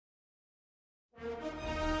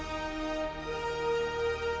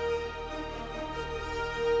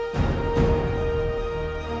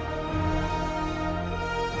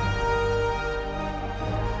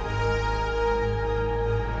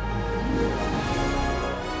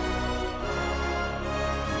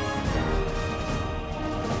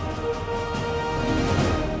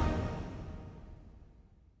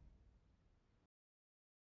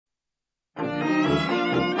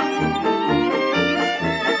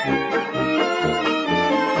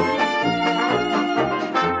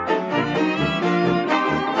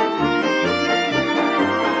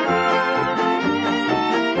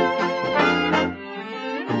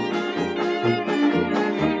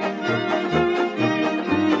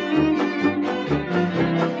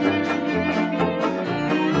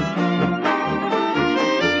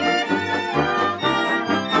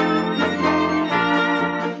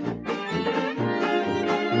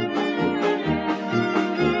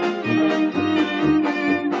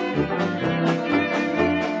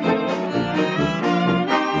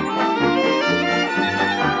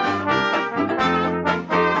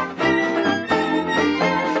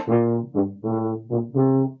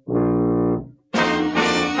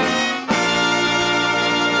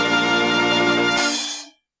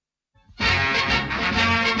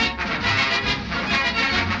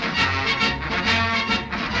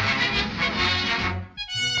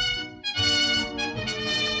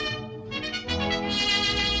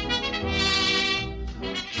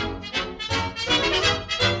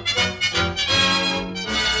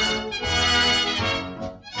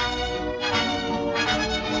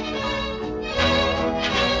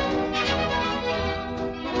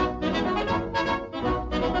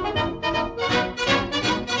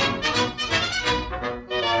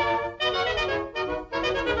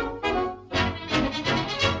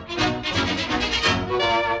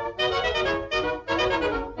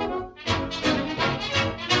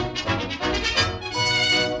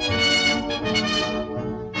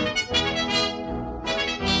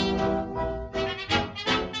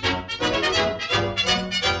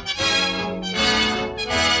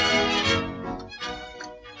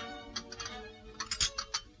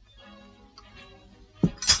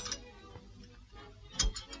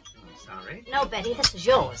No, Betty, this is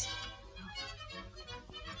yours.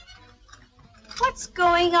 What's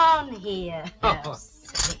going on here? Oh.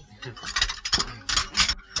 Silly.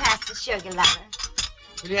 Pass the sugar, lover.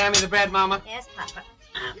 Will you hand me the bread, Mama? Yes, Papa.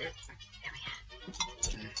 There we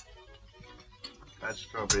are. That's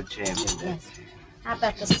strawberry jam. Yes. How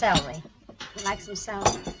about the celery? You like some celery?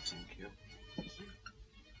 Thank you.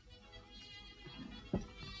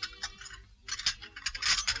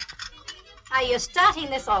 Are you starting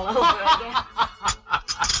this all over again?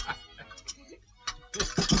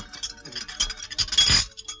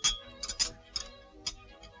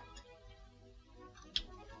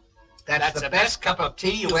 That's the best cup of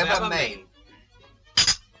tea you ever made.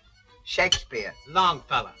 Shakespeare.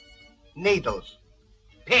 Longfellow. Needles.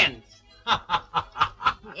 Pins.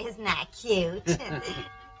 Isn't that cute?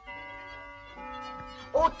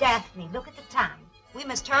 Oh, Daphne, look at the time. We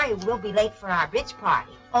must hurry. We'll be late for our bridge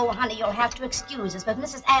party. Oh, honey, you'll have to excuse us, but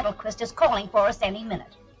Mrs. Adelquist is calling for us any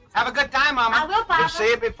minute. Have a good time, Mama. I will, Papa. We'll see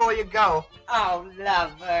you before you go. Oh,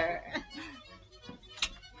 lover.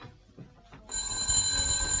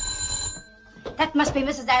 That must be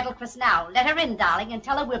Mrs. Adelquist now. Let her in, darling, and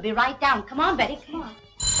tell her we'll be right down. Come on, Betty, come on.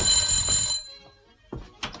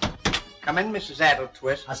 Come in, Mrs.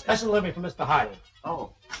 Adelquist. A special delivery from Mr. Harding.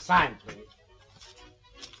 Oh. Signed, please.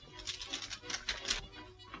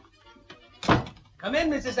 Come in,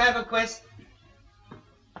 Mrs. Adelquist.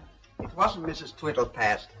 It wasn't Mrs.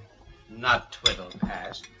 Twiddlepast. Not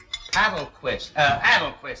Twiddlepast. Paddlequist.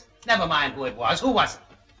 Adelquist. Never mind who it was. Who was it?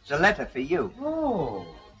 It's a letter for you. Oh.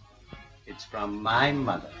 It's from my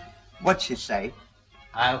mother. What'd she say?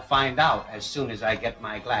 I'll find out as soon as I get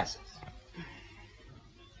my glasses.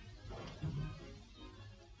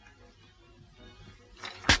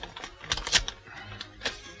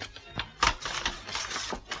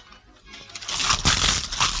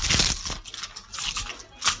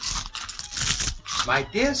 My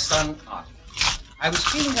dear son, Arthur, I was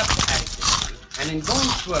cleaning up the attic this week, and in going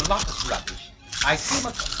through a lot of rubbish, I came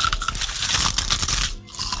across...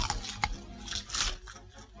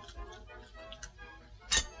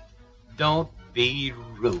 Don't be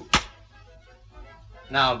rude.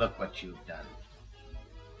 Now look what you've done.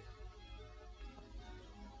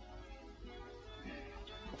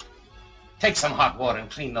 Take some hot water and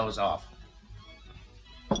clean those off.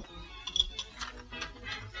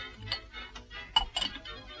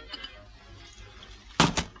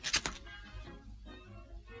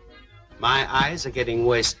 My eyes are getting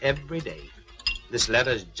worse every day. This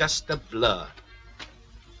letter's just a blur.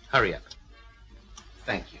 Hurry up.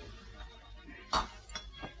 Thank you.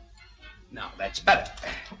 Now, that's better.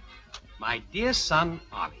 My dear son,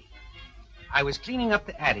 Ollie, I was cleaning up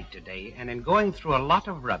the attic today, and in going through a lot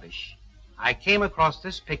of rubbish, I came across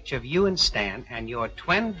this picture of you and Stan and your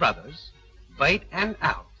twin brothers, Bert and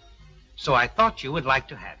Al. So I thought you would like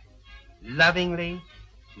to have it. Lovingly,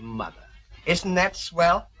 Mother. Isn't that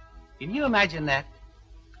swell? Can you imagine that?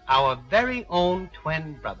 Our very own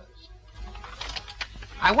twin brothers.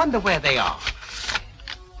 I wonder where they are.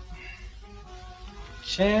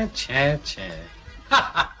 Cha, cha,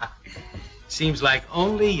 cha. Seems like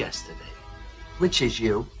only yesterday. Which is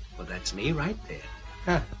you? Well, that's me right there.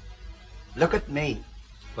 Huh. Look at me.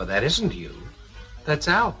 Well, that isn't you. That's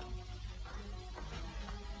Al.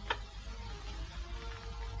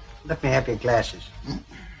 Let me have your glasses.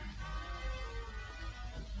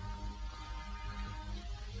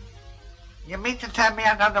 You mean to tell me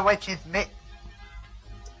I don't know which is me?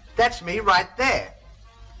 That's me right there.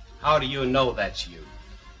 How do you know that's you?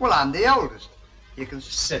 Well, I'm the oldest. You can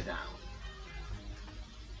sit down.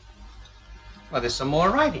 Well, there's some more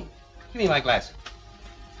writing. Give me my glasses.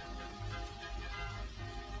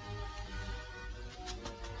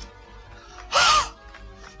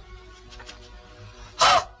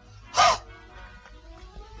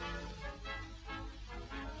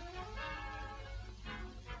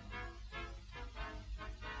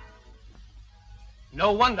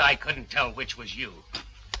 No wonder I couldn't tell which was you.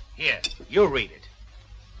 Here, you read it.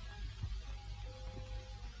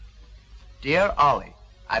 Dear Ollie,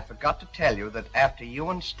 I forgot to tell you that after you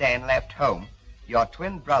and Stan left home, your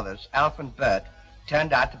twin brothers, Alf and Bert,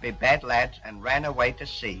 turned out to be bad lads and ran away to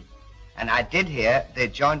sea. And I did hear they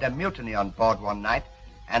joined a mutiny on board one night,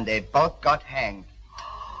 and they both got hanged.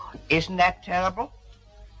 Isn't that terrible?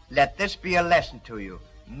 Let this be a lesson to you,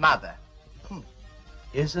 Mother.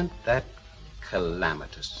 Isn't that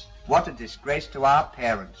calamitous? What a disgrace to our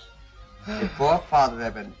parents. Your poor father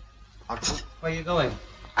ever... Where are you going?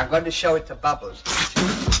 I'm going to show it to Bubbles.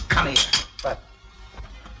 Come here. What?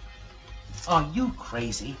 Are you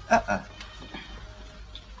crazy? Uh-uh.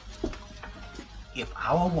 If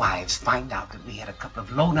our wives find out that we had a couple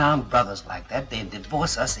of low-down brothers like that, they'd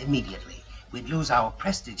divorce us immediately. We'd lose our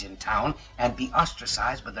prestige in town and be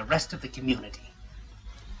ostracized by the rest of the community.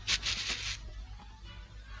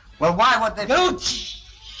 Well, why would they... Don't!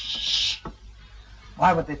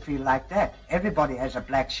 Why would they feel like that? Everybody has a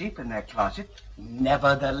black sheep in their closet.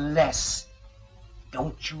 Nevertheless,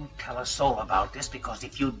 don't you tell a soul about this, because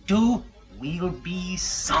if you do, we'll be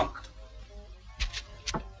sunk.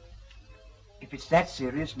 If it's that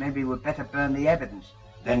serious, maybe we'd better burn the evidence.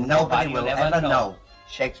 Then nobody will ever know.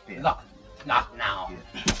 Shakespeare. Not now. Yeah.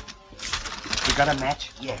 You got a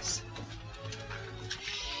match? Yes.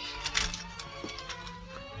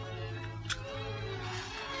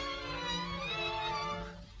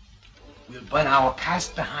 We'll burn our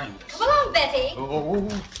past behind us. Come along, Betty. Oh,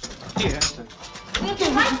 yes. We'll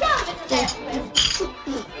get right down, Mrs. Adams.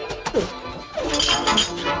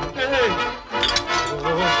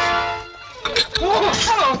 Oh,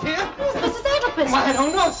 hello, dear. Who's Mrs. Adams? Well, I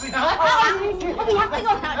don't know, sweetheart. Oh, we have to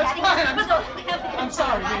go now, Daddy. We'll go. I'm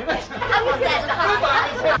sorry, dear. How you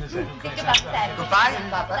Think about Saturday. Goodbye.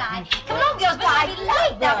 Bye. Come along, girls. We'll be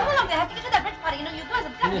late now. Come along. We have to get to that bridge party. You know, you girls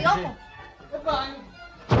have got to be open. Goodbye.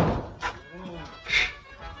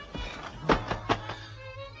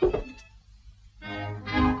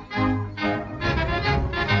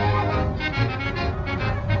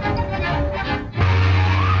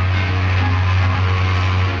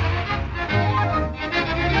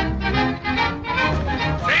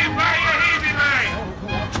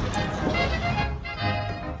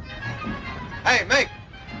 Hey, Mick.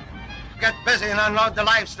 Get busy and unload the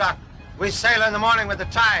livestock. We sail in the morning with the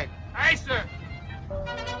tide. Aye, sir.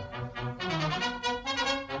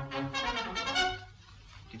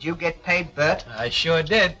 Did you get paid, Bert? I sure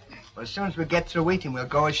did. Well, as soon as we get through eating, we'll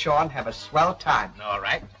go ashore and have a swell time. All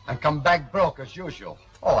right. And come back broke as usual.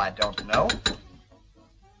 Oh, I don't know.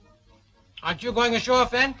 Aren't you going ashore,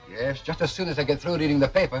 Finn? Yes, just as soon as I get through reading the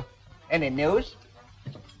paper. Any news?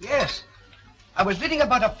 Yes. I was reading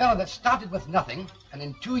about a fellow that started with nothing, and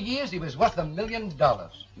in 2 years he was worth $1 million. $1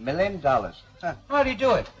 million. Huh. How'd he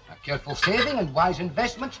do it? A careful saving and wise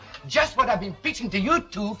investments, just what I've been preaching to you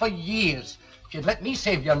two for years. If you'd let me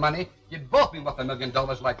save your money, you'd both be worth $1 million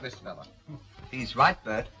like this fella. He's right,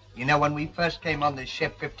 Bert. You know, when we first came on this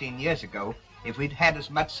ship 15 years ago, if we'd had as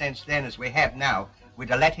much sense then as we have now, we'd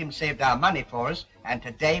have let him save our money for us, and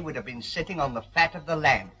today we'd have been sitting on the fat of the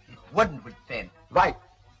land. Wouldn't we, Finn? Right.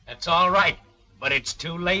 That's all right. But it's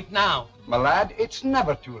too late now. My lad, it's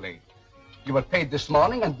never too late. You were paid this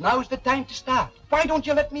morning, and now's the time to start. Why don't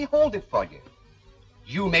you let me hold it for you?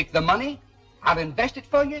 You make the money, I'll invest it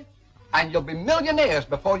for you, and you'll be millionaires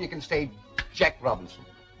before you can say Jack Robinson.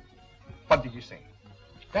 What do you say?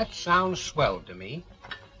 That sounds swell to me.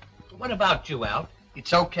 What about you, Al?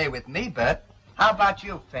 It's okay with me, Bert. How about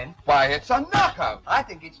you, Finn? Why, it's a knockout. I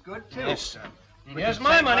think it's good, too. Yes, sir. Here's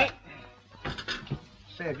my money.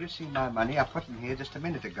 Say, have you seen my money? I put in here just a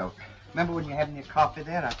minute ago. Remember when you're having your coffee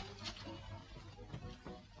there?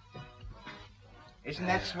 Isn't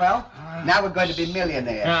that swell? Now we're going to be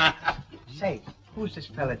millionaires. Say, who's this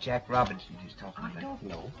fella Jack Robinson he's talking about? I don't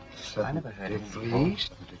know. I never heard of him.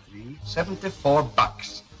 73, 74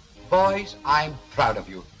 bucks. Boys, I'm proud of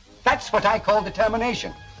you. That's what I call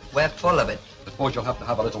determination. We're full of it. Suppose you'll have to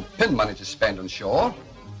have a little pin money to spend on shore.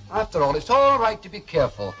 After all, it's all right to be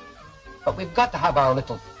careful. But we've got to have our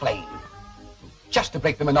little flame. Just to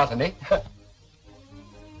break the monotony.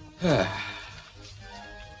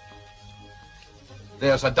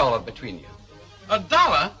 There's $1 between you. $1?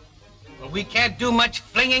 Well, we can't do much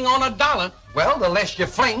flinging on $1. Well, the less you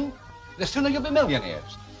fling, the sooner you'll be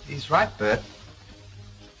millionaires. He's right, Bert.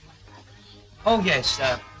 Oh, yes.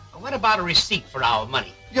 What about a receipt for our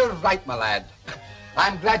money? You're right, my lad.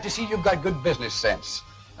 I'm glad to see you've got good business sense.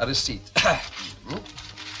 A receipt.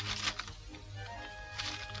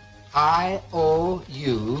 I owe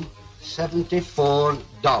you $74.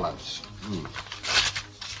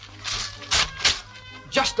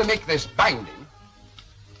 Just to make this binding,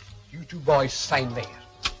 you two boys sign there.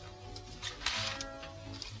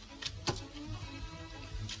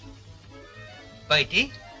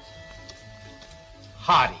 Beatty.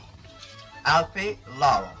 Hardy. Alfie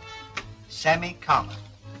Laurel. Sammy Comer.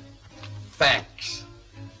 Thanks.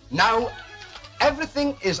 Now,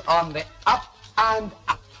 everything is on the up and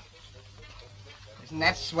up. Isn't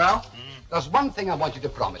that swell? There's one thing I want you to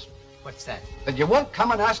promise me. What's that? That you won't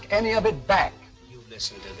come and ask any of it back. You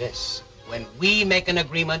listen to this. When we make an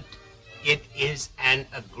agreement, it is an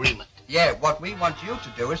agreement. Yeah, what we want you to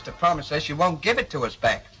do is to promise us you won't give it to us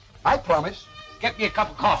back. I promise. Get me a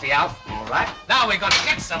cup of coffee, Alf. All right. Now we're going to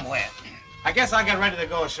get somewhere. I guess I'll get ready to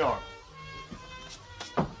go ashore.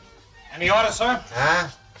 Any order, sir? Huh?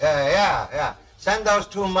 Yeah. Send those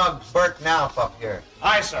 2 mugs, Bert and Alf, up here.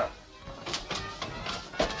 Aye, sir.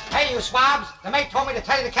 Hey, you swabs. The mate told me to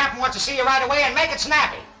tell you the captain wants to see you right away and make it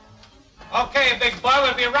snappy. Okay, big boy,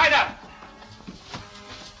 we'll be right up.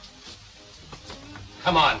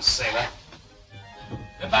 Come on, sailor.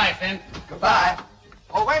 Goodbye, Finn. Goodbye.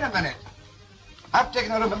 Oh, wait a minute. I've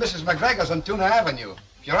taken a room at Mrs. McGregor's on Tuna Avenue.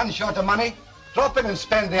 If you're unshort of money, drop in and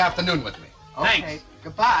spend the afternoon with me. Okay. Thanks.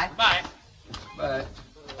 Goodbye. Bye. Bye.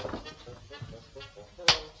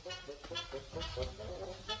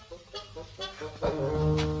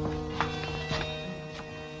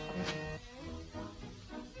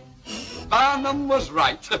 Barnum was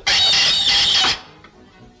right.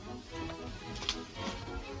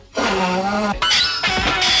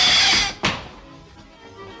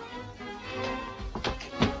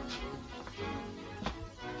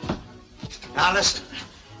 Now listen,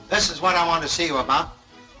 this is what I want to see you about.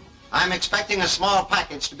 I'm expecting a small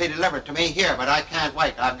package to be delivered to me here, but I can't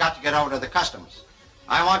wait. I've got to get over to the customs.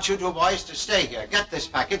 I want you 2 boys to stay here. Get this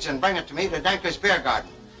package and bring it to me to Denker's Beer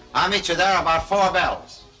Garden. I'll meet you there about 4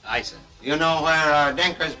 bells. Aye, sir. You know where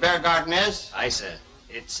Denker's Beer Garden is? Aye, sir.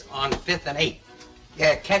 It's on 5th and 8th.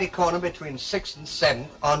 Yeah, catty corner between 6th and 7th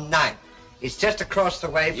on 9th. It's just across the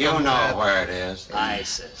way from... You know where it is. Aye,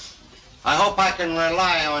 sir. I hope I can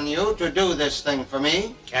rely on you to do this thing for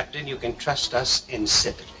me. Captain, you can trust us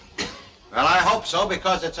insipidly. Well, I hope so,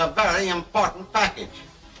 because it's a very important package.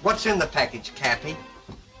 What's in the package, Cappy?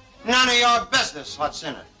 None of your business what's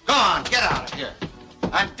in it. Go on, get out of here.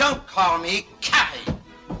 And don't call me Cappy.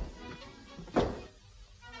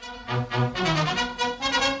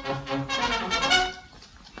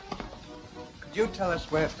 Could you tell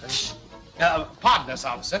us where... Pardon us,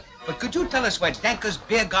 officer, but could you tell us where Denker's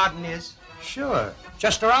Beer Garden is? Sure.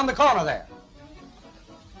 Just around the corner there.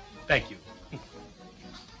 Thank you.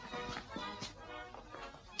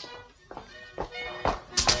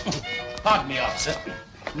 Pardon me, officer.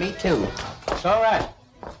 Me too. It's all right.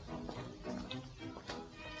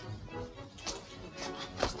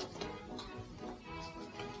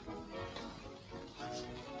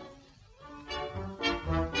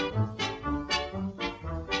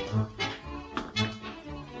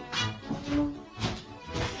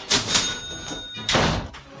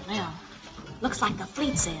 Well, looks like the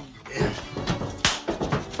fleet's in.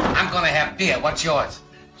 I'm gonna have beer. What's yours?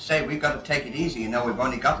 Say, we've got to take it easy. You know, we've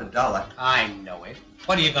only got $1. I know it.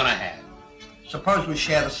 What are you gonna have? Suppose we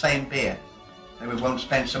share the same beer. Then we won't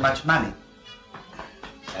spend so much money.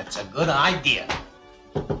 That's a good idea.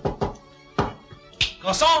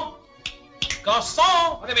 Garçon!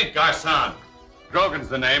 Garçon! What do you mean, Garçon? Grogan's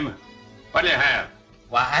the name. What do you have?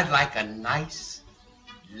 Well, I'd like a nice,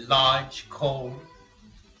 large, cold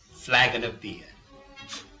flagon of beer.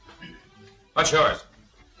 What's yours?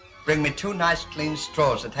 Bring me 2 nice clean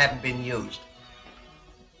straws that haven't been used.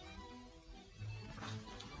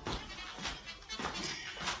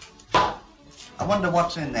 I wonder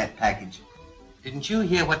what's in that package. Didn't you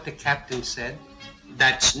hear what the captain said?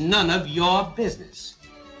 That's none of your business.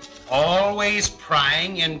 Always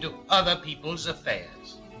prying into other people's affairs.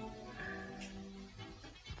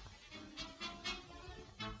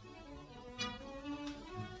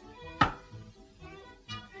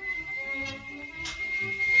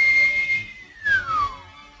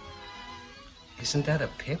 Isn't that a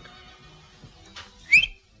pip?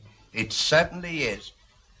 It certainly is.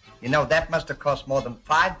 You know, that must have cost more than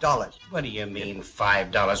 $5. What do you mean,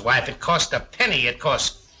 $5? Why, if it cost a penny, it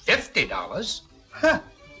cost $50. Huh.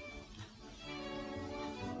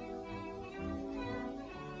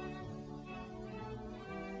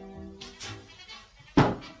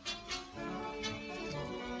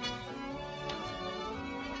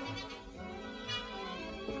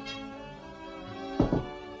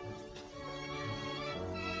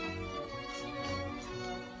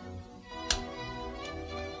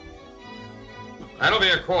 That'll be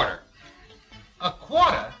a quarter. A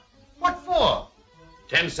quarter? What for?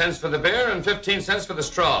 10 cents for the beer and 15 cents for the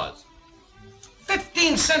straws.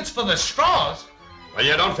 15 cents for the straws? Well,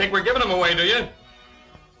 you don't think we're giving them away, do you?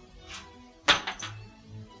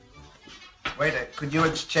 Waiter, could you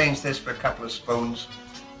exchange this for a couple of spoons?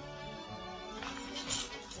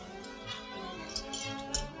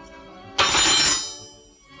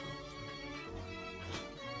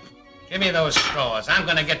 Give me those straws. I'm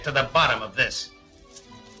gonna get to the bottom of this.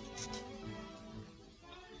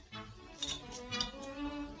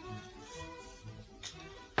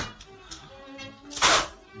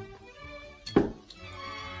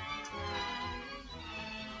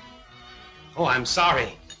 Oh, I'm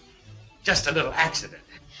sorry. Just a little accident.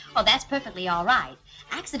 Oh, that's perfectly all right.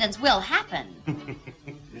 Accidents will happen.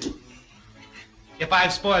 If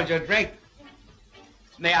I've spoiled your drink,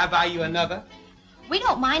 may I buy you another? We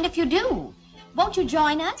don't mind if you do. Won't you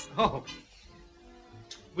join us? Oh,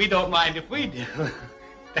 we don't mind if we do.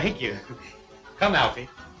 Thank you. Come, Alfie.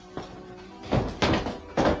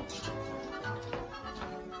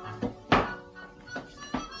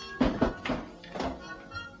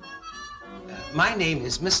 My name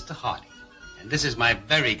is Mr. Hardy, and this is my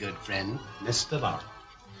very good friend, Mr. Laurel.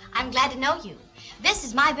 I'm glad to know you. This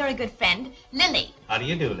is my very good friend, Lily. How do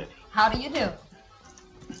you do, Lily? How do you do?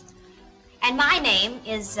 And my name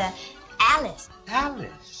is Alice.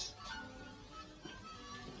 Alice.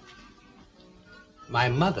 My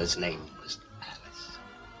mother's name was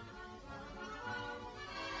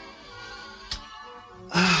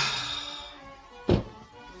Alice.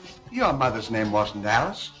 Your mother's name wasn't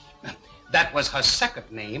Alice. That was her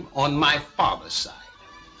second name on my father's side.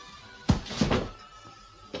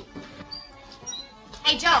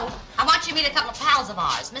 Hey, Joe, I want you to meet a couple of pals of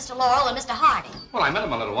ours, Mr. Laurel and Mr. Hardy. Well, I met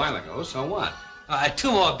him a little while ago, so what?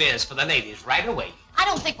 2 more beers for the ladies right away. I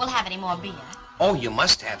don't think we'll have any more beer. Oh, you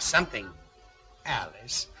must have something,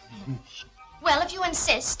 Alice. Well, if you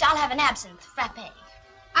insist, I'll have an absinthe frappe.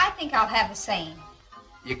 I think I'll have the same.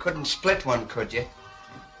 You couldn't split one, could you?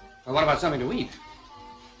 Well, what about something to eat?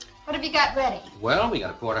 What have you got ready? Well, we got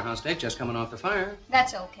a porterhouse steak just coming off the fire.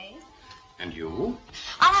 That's okay. And you?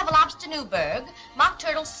 I'll have a lobster Newburg, mock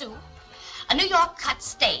turtle soup, a New York cut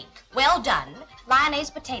steak, well done, lyonnaise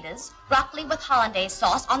potatoes, broccoli with hollandaise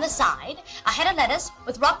sauce on the side, a head of lettuce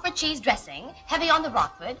with Roquefort cheese dressing, heavy on the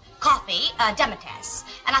Roquefort, coffee, demitasse,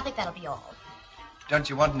 and I think that'll be all. Don't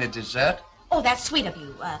you want any dessert? Oh, that's sweet of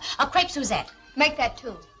you. A crepe Suzette. Make that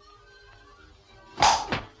too.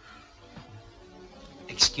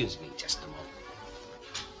 Excuse me just a moment.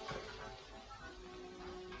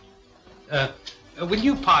 Will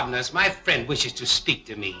you pardon us? My friend wishes to speak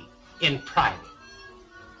to me in private.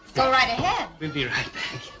 Go right ahead. We'll be right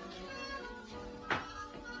back.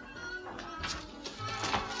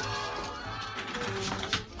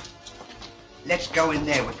 Let's go in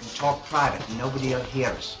there. We can talk private and nobody will hear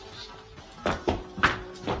us.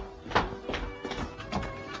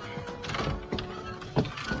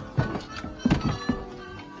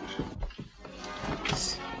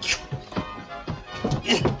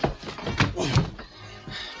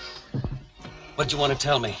 What do you want to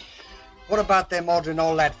tell me? What about them ordering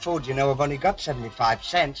all that food? You know, we've only got 75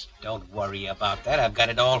 cents. Don't worry about that. I've got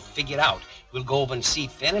it all figured out. We'll go over and see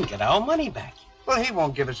Finn and get our money back. Well, he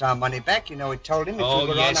won't give us our money back. You know, we told him if we Oh,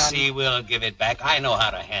 were yes, on he will give it back. I know how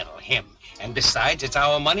to handle him. And besides, it's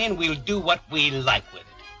our money and we'll do what we like with it.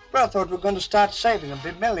 Well, I thought we were going to start saving and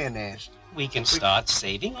be millionaires. We can start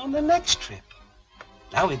saving on the next trip.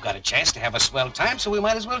 Now we've got a chance to have a swell time, so we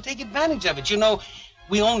might as well take advantage of it. You know,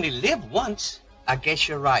 we only live once. I guess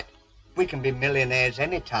you're right. We can be millionaires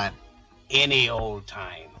anytime. Any old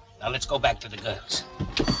time. Now let's go back to the girls.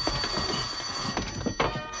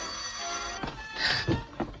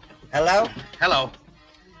 Hello? Hello.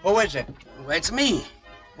 Who is it? Well, it's me.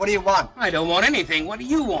 What do you want? I don't want anything. What do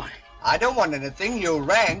you want? I don't want anything. You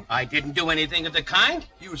rang. I didn't do anything of the kind.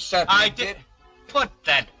 You certainly I did. Put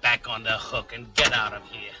that back on the hook and get out of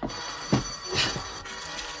here.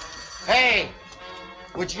 Hey,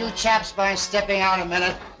 would you chaps mind stepping out a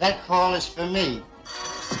minute? That call is for me.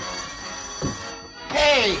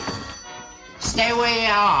 Hey, stay where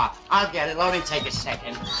you are. I'll get it. It'll only take a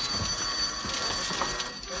second.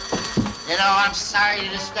 You know, I'm sorry to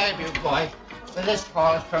disturb you, boy, but this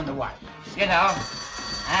call is from the wife. You know,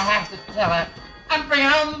 I have to tell her I'm bringing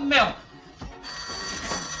home the milk.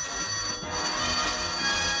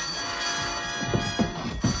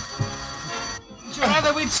 Would you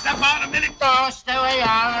rather we'd step out a minute? Oh, stay where you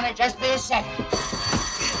are. Only just be a second.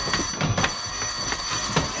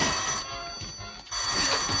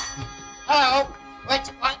 Hello.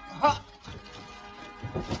 What? Huh?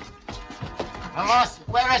 I lost it.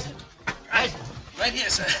 Where is it? Right here,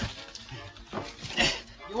 sir.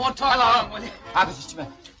 You won't talk long, will you? Just a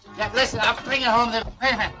minute. Yeah, listen, I'll bring it home. Wait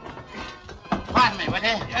a minute. Pardon me, will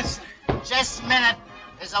you? Yes, sir. Just a minute.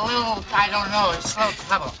 There's a little, I don't know, it's slow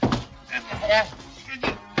trouble. Yeah.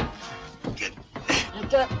 You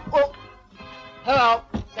get, oh. Hello.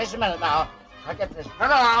 Just a minute now. I'll get this.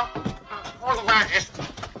 Hello. Hold the wires.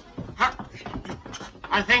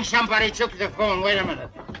 I think somebody took the phone. Wait a minute.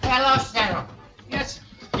 Hello, Sarah. Yes, sir.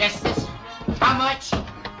 Yes, this. How much?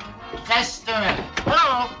 Just a minute.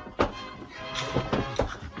 Hello.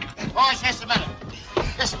 Oh, just a minute.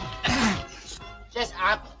 Just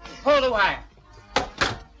pull the wire.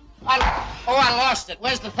 I lost it.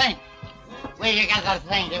 Where's the thing? Where you got that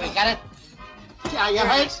thing? Did we get it? Yeah, you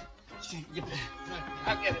hurt?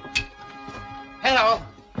 I'll get it. Hello.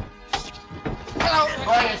 Hello.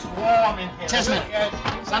 Boy, it's warm in here. Chestnut,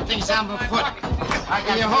 something's on the foot.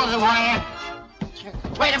 Can you hold the wire?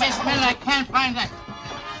 Wait a minute, I can't find that.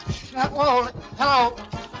 Whoa, hello.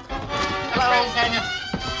 Hello, Daniel.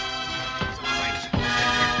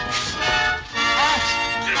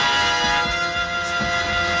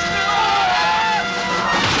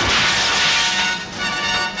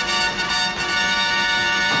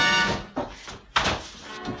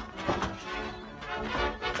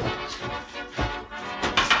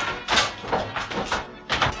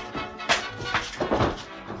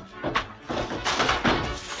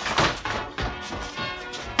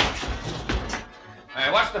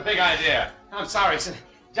 What's the big idea? I'm sorry, sir.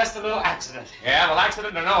 Just a little accident. Yeah, well,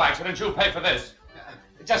 accident or no accident, you'll pay for this.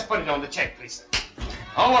 Just put it on the check, please, sir.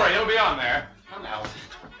 Don't worry, you'll be on there. Come now.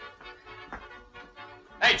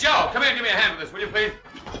 Hey, Joe, come here and give me a hand with this, will you, please?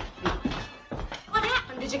 What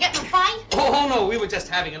happened? Did you get in a fight? Oh, no, we were just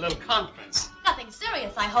having a little conference. Nothing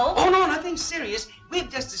serious, I hope. Oh, no, nothing serious. We've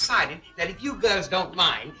just decided that if you girls don't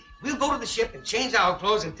mind, we'll go to the ship and change our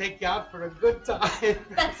clothes and take you out for a good time.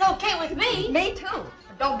 That's okay with me. Me too.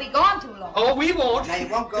 But don't be gone too long. Oh, we won't. Now, you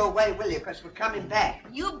won't go away, will you? Because we're coming back.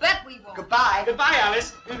 You bet we won't. Goodbye. Goodbye,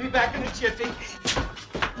 Alice. We'll be back in a jiffy.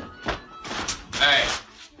 Hey,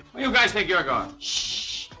 where you guys think you're going?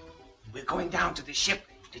 Shh. We're going down to the ship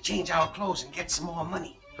to change our clothes and get some more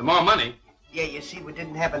money. For more money? Yeah, you see, we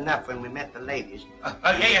didn't have enough when we met the ladies.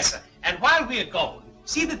 Yes, sir. And while we're going,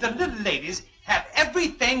 see that the little ladies have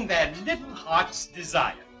everything their little hearts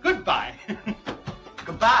desire. Goodbye.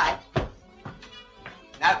 Goodbye.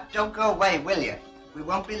 Now, don't go away, will you? We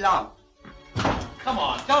won't be long. Come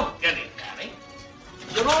on, don't dilly-dally.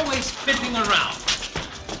 You're always fiddling around.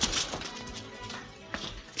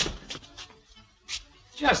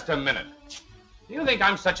 Just a minute. Do you think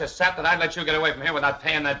I'm such a sap that I'd let you get away from here without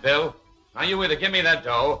paying that bill? Now, you either give me that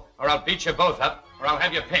dough, or I'll beat you both up, or I'll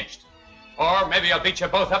have you pinched. Or maybe I'll beat you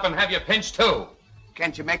both up and have you pinched, too.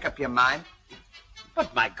 Can't you make up your mind?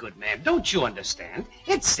 But, my good man, don't you understand?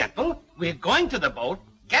 It's simple. We're going to the boat,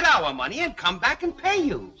 get our money, and come back and pay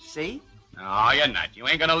you. See? No, you're not. You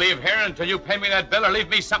ain't gonna leave here until you pay me that bill or leave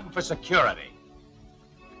me something for security.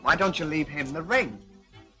 Why don't you leave him the ring?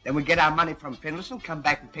 Then we get our money from Finlayson, come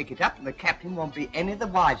back and pick it up, and the captain won't be any the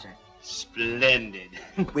wiser. Splendid.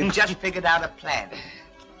 We've just figured out a plan.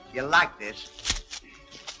 You like this?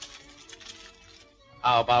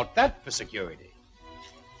 How about that for security?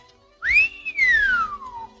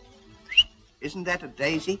 Isn't that a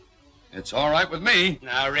daisy? It's all right with me.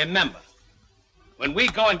 Now, remember, when we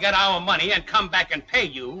go and get our money and come back and pay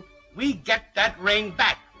you, we get that ring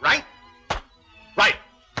back, right? Right.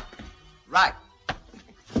 Right.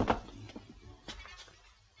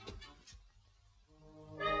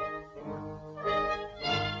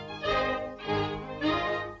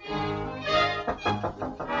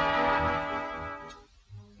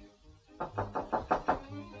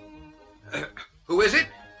 Who is it?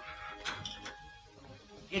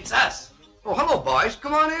 It's us. Oh, hello, boys.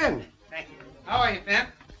 Come on in. Thank you. How are you, Pimp?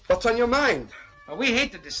 What's on your mind? Well, we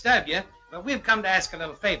hate to disturb you, but we've come to ask a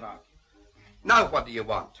little favor of you. Now, what do you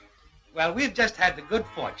want? Well, we've just had the good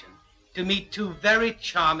fortune to meet two very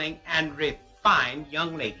charming and refined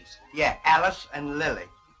young ladies. Yeah, Alice and Lily.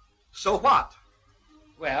 So what?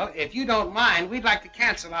 Well, if you don't mind, we'd like to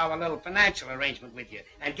cancel our little financial arrangement with you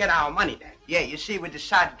and get our money back. Yeah, you see, we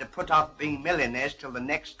decided to put off being millionaires till the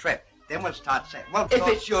next trip. Then we'll start saying, well, If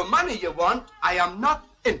it's your money you want, I am not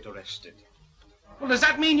interested. Well, does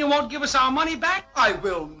that mean you won't give us our money back? I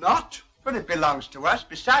will not. But it belongs to us.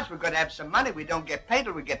 Besides, we're going to have some money. We don't get paid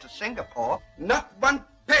till we get to Singapore. Not one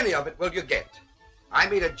penny of it will you get. I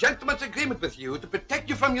made a gentleman's agreement with you to protect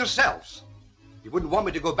you from yourselves. You wouldn't want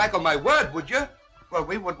me to go back on my word, would you? Well,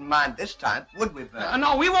 we wouldn't mind this time, would we, Bert?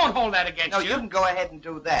 No, we won't hold that against No, you. you can go ahead and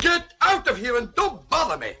do that. Get out of here and don't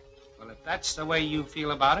bother me. Well, if that's the way you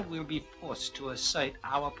feel about it, we'll be forced to assert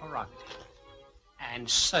our prerogative and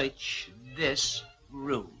search this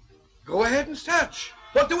room. Go ahead and search.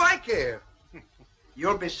 What do I care?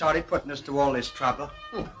 You'll be sorry putting us to all this trouble.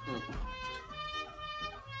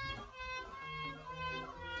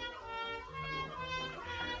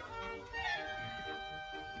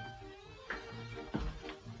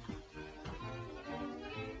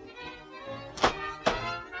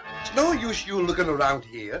 It's no use you looking around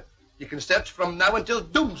here. You can search from now until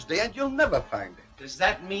doomsday and you'll never find it. Does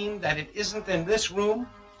that mean that it isn't in this room?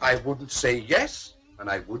 I wouldn't say yes, and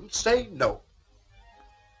I wouldn't say no.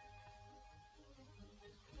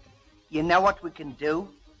 You know what we can do?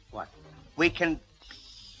 What? We can...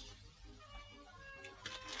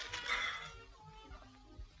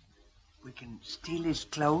 We can can steal his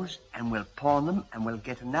clothes and we'll pawn them and we'll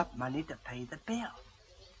get enough money to pay the bill.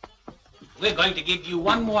 We're going to give you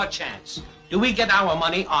one more chance. Do we get our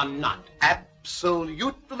money or not?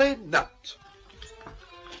 Absolutely not.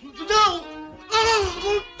 No!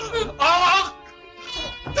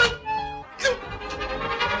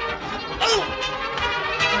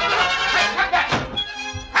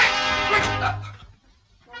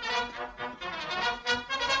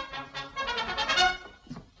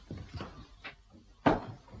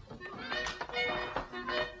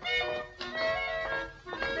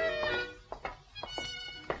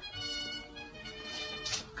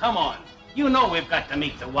 Come on. You know we've got to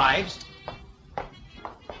meet the wives.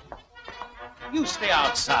 You stay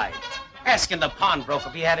outside, asking the pawnbroker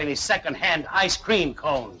if he had any second-hand ice cream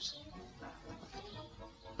cones.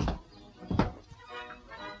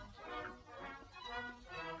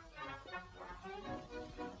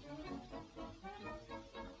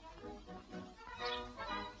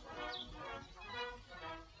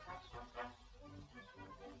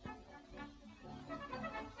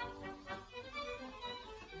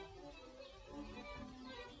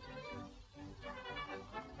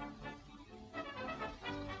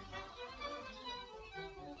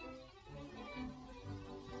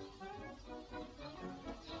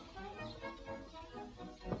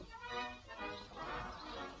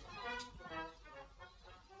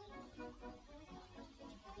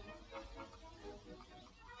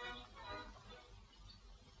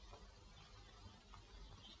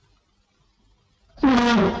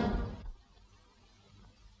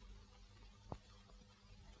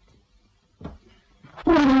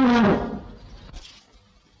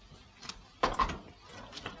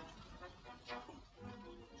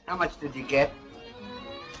 How much did you get?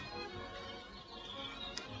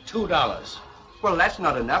 $2. Well, that's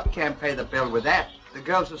not enough. You can't pay the bill with that. The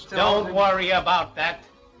girls are still... Don't worry about that.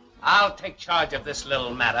 I'll take charge of this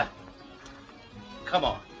little matter. Come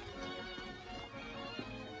on.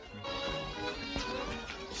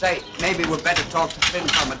 Say, maybe we'd better talk to Finn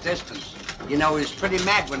from a distance. You know, he was pretty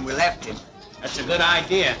mad when we left him. That's a good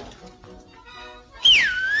idea.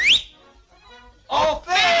 Oh,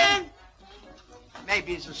 Finn!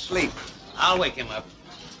 Maybe he's asleep. I'll wake him up.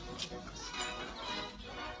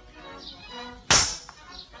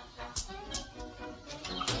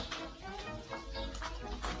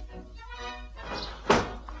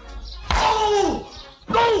 Oh!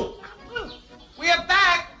 No! We're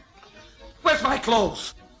back! Where's my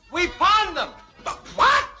clothes? We pawned them!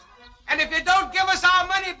 What? And if you don't give us our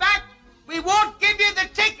money back, we won't give you the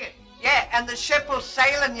ticket. Yeah, and the ship will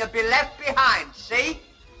sail and you'll be left behind, see?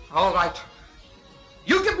 All right.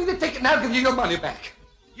 You give me the ticket and I'll give you your money back.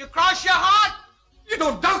 You cross your heart? You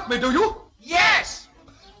don't doubt me, do you? Yes!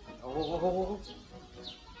 Oh.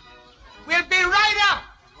 We'll be right up!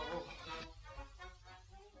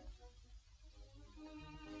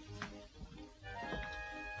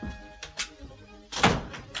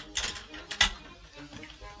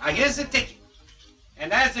 Now, here's the ticket.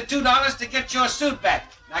 And there's the $2 to get your suit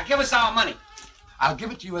back. Now, give us our money. I'll give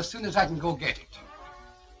it to you as soon as I can go get it.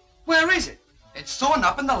 Where is it? It's sewn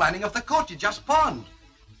up in the lining of the coat you just pawned.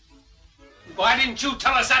 Why didn't you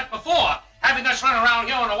tell us that before? Having us run around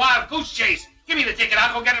here on a wild goose chase. Give me the ticket,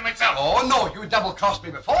 I'll go get it myself. Oh, no, you double-crossed me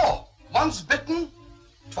before. Once bitten,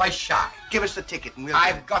 twice shy. Give us the ticket and we'll...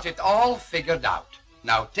 I've got it all figured out.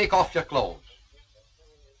 Now, take off your clothes.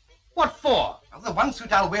 What for? Well, the one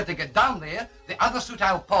suit I'll wear to get down there, the other suit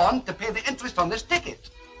I'll pawn to pay the interest on this ticket.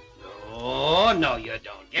 Oh, no, you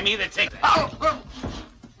don't. Give me the ticket.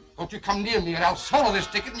 Don't you come near me or I'll swallow this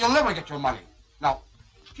ticket and you'll never get your money. Now,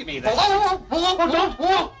 give me that.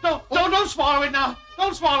 Don't swallow it now.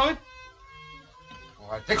 Don't swallow it.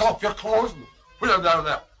 All right, take off your clothes and put them down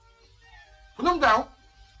there. Put them down.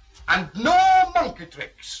 And no monkey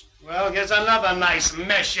tricks. Well, here's another nice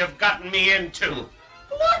mess you've gotten me into.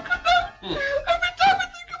 Every time I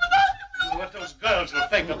think of it, What those girls will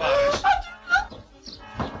think about us.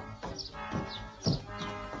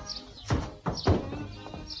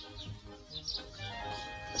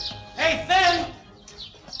 Hey, Finn!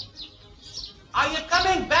 Are you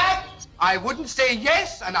coming back? I wouldn't say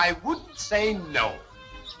yes and I wouldn't say no.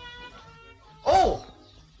 Oh,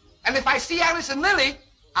 and if I see Alice and Lily,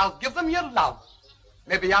 I'll give them your love.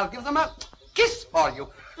 Maybe I'll give them a kiss for you.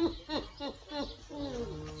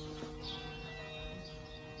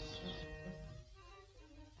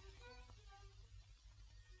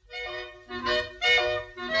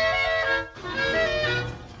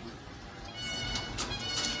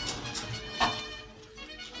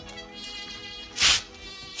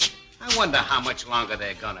 I wonder how much longer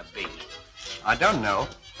they're gonna be. I don't know.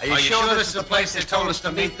 Are you sure this is the place they told us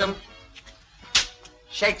to meet them?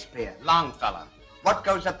 Shakespeare. Longfellow. What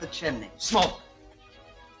goes up the chimney? Smoke.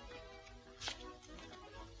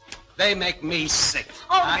 They make me sick.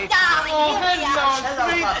 Oh, darling.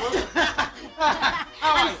 hello, Bubbles.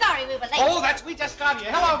 I'm sorry we were late. Oh, we just got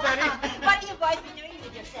here. Hello, Betty. What are you boys be doing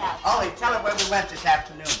with yourselves? Ollie, tell her where we went this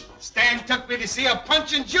afternoon. Stan took me to see a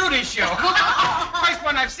Punch and Judy show. First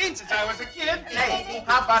one I've seen since I was a kid. Hey,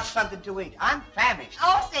 how about something to eat? I'm famished.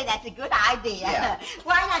 Oh, say, that's a good idea. Yeah.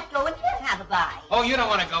 Why not go in here and have a bite? Oh, you don't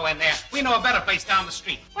want to go in there. We know a better place down the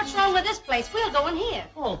street. What's wrong with this place? We'll go in here.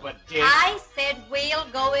 Oh, but dear. I said we'll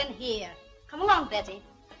go in here. Come along, Betty.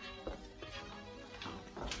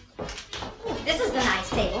 Ooh, this is a nice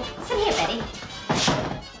table. Sit here, Betty.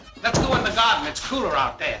 Let's go in the garden. It's cooler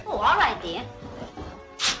out there. Oh, all right, dear.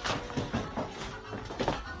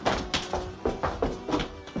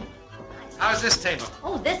 How's this table?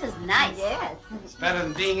 Oh, this is nice. Yes. It's better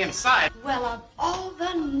than being inside. Well, of all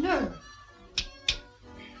the nerve.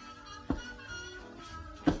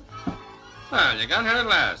 Well, you got here at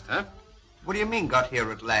last, huh? What do you mean, got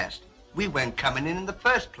here at last? We weren't coming in the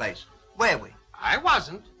first place, were we? I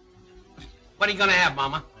wasn't. What are you going to have,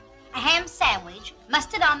 Mama? A ham sandwich,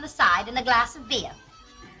 mustard on the side, and a glass of beer.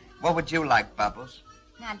 What would you like, Bubbles?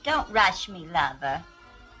 Now, don't rush me, lover.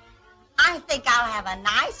 I think I'll have a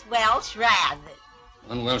nice Welsh rabbit.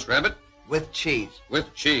 One Welsh rabbit With cheese.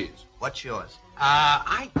 with cheese. What's yours?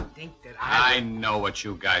 I think that I know what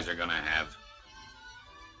you guys are gonna have.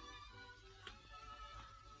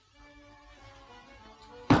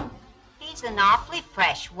 He's an awfully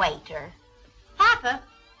fresh waiter. Papa,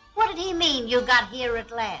 what did he mean you got here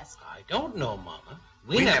at last? I don't know, Mama.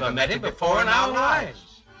 We never met him before in our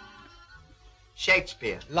lives.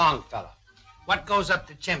 Shakespeare. Longfellow. What goes up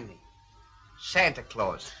the chimney? Santa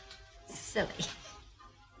Claus. Silly.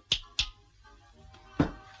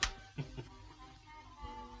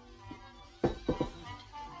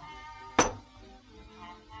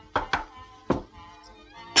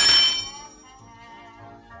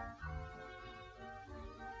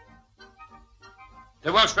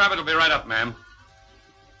 The Welsh rabbit will be right up, ma'am.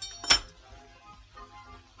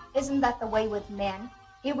 Isn't that the way with men?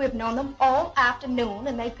 Here we've known them all afternoon,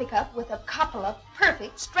 and they pick up with a couple of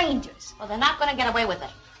perfect strangers. Well, they're not going to get away with it.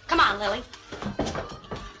 Come on, Lily.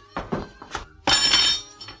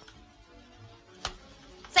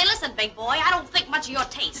 Say, listen, big boy, I don't think much of your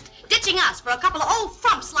taste. Ditching us for a couple of old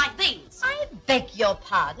frumps like these. I beg your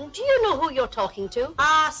pardon. Do you know who you're talking to?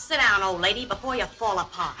 Ah, sit down, old lady, before you fall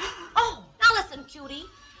apart. Oh, now listen, cutie.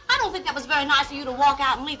 I don't think that was very nice of you to walk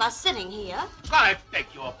out and leave us sitting here. I beg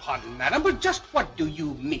your pardon, madam, but just what do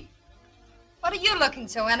you mean? What are you looking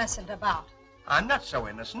so innocent about? I'm not so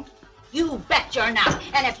innocent. You bet you're not.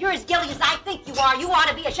 And if you're as guilty as I think you ought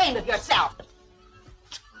to be ashamed of yourself.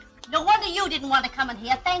 No wonder you didn't want to come in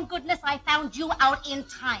here. Thank goodness I found you out in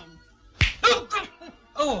time.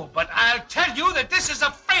 Oh, but I'll tell you that this is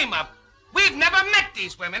a frame-up. We've never met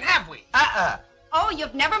these women, have we? Oh,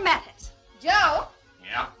 you've never met us. Joe,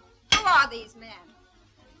 Yeah? who are these men?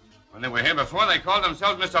 When they were here before, they called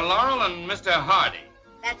themselves Mr. Laurel and Mr. Hardy.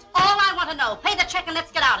 That's all I want to know. Pay the check and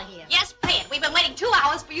let's get out of here. Yes, pay it. We've been waiting 2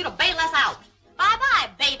 hours for you to bail us out. Bye-bye,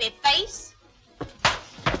 baby face.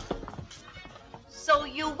 So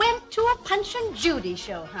you went to a Punch and Judy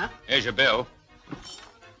show, huh? Here's your bill.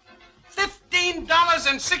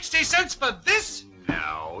 $15.60 for this?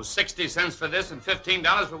 No, 60 cents for this and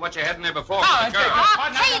 $15 for what you had in there before. Oh, for the I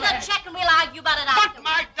girl. Pay the check and we'll argue about it after. But,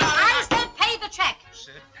 my darling, I said pay the check.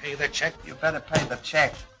 said pay the check. You better pay the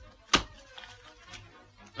check.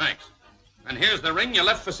 Thanks. And here's the ring you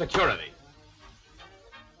left for security.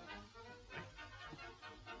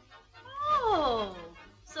 Oh,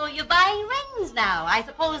 so you're buying rings now. I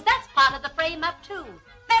suppose that's part of the frame-up, too.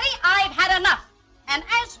 Betty, I've had enough. And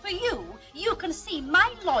as for you, you can see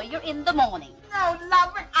my lawyer in the morning. No,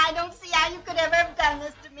 lover, I don't see how you could ever have done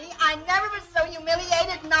this to me. I never was so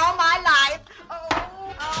humiliated in all my life. Oh.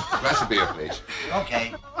 Glass of beer, please.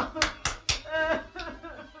 Okay.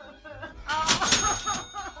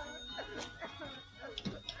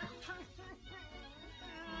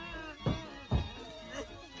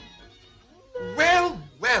 Well,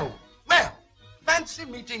 well, well. Fancy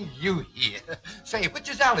meeting you here. Say, which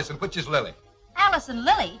is Alice and which is Lily? Alice and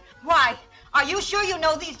Lily? Why, are you sure you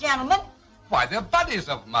know these gentlemen? Why, they're buddies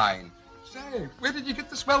of mine. Say, where did you get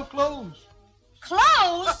the swell clothes?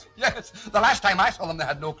 Clothes? Yes, the last time I saw them, they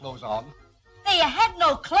had no clothes on. They had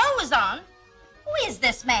no clothes on. Who is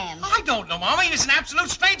this man? I don't know, Mama. He's an absolute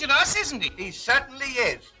stranger to us, isn't he? He certainly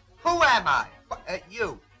is. Who am I?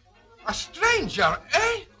 You. A stranger,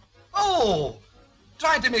 eh? Oh,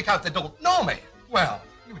 trying to make out they don't know me. Well,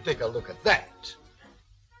 you take a look at that.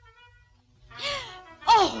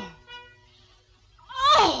 Oh!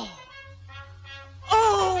 Oh!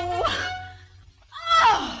 Oh!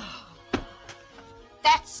 Oh!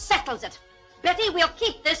 That settles it. Betty, we'll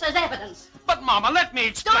keep this as evidence. But, Mama, let me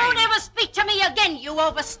explain. Don't ever speak to me again, you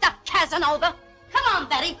overstuffed Casanova. Come on,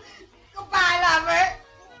 Betty. Goodbye, lover.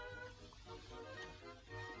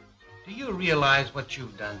 Do you realize what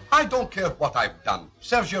you've done? I don't care what I've done.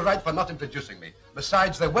 Serves you right for not introducing me.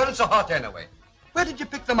 Besides, they weren't so hot anyway. Where did you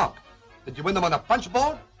pick them up? Did you win them on a punch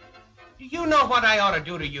board? Do you know what I ought to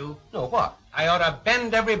do to you? No, what? I ought to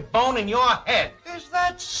bend every bone in your head. Is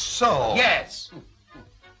that so? Yes.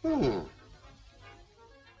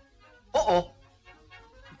 Uh-oh.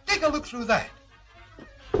 Take a look through that.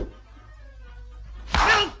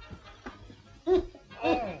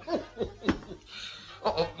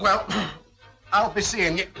 Uh-oh, well, I'll be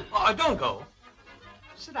seeing you. Oh, don't go.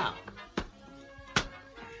 Sit down.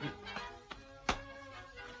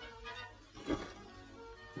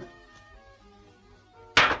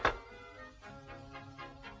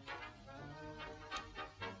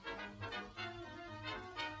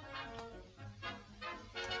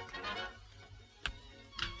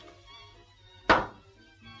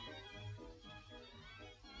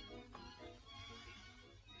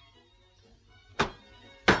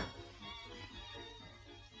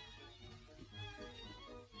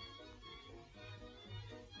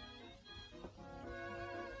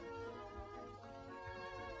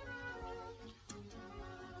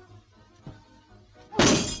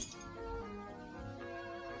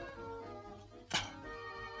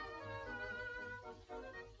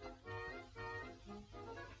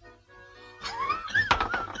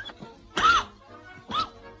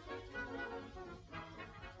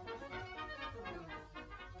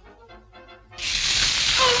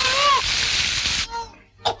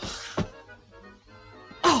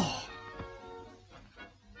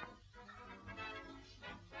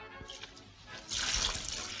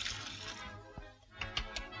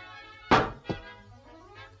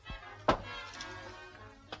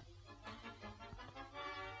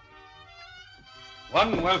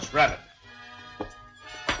 One Welsh rabbit.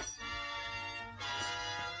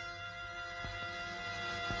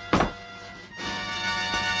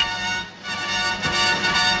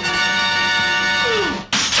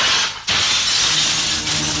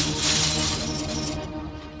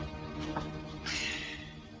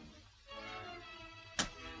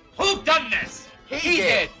 Who done this? He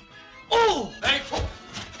did. Oh!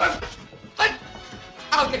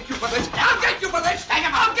 I'll get you for this. I'll get you for this.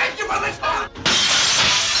 I'll get you for this.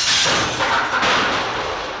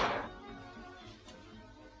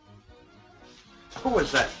 Who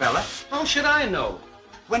was that fella? How should I know?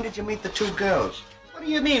 When did you meet the two girls? What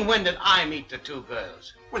do you mean, when did I meet the two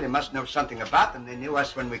girls? Well, you must know something about them. They knew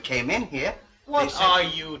us when we came in here. What are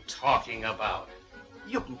you talking about?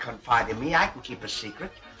 You can confide in me. I can keep a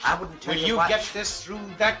secret. I wouldn't tell Will you you what... get this through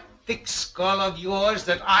that thick skull of yours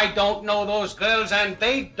that I don't know those girls and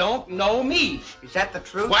they don't know me? Is that the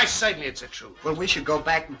truth? Why, certainly it's the truth. Well, we should go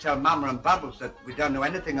back and tell Mama and Bubbles that we don't know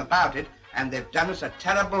anything about it, and they've done us a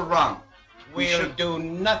terrible wrong. We'll do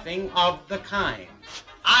nothing of the kind.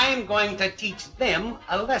 I'm going to teach them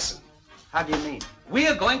a lesson. How do you mean?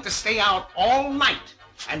 We're going to stay out all night,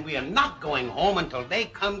 and we are not going home until they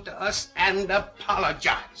come to us and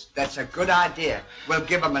apologize. That's a good idea. We'll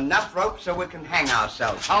give them enough rope so we can hang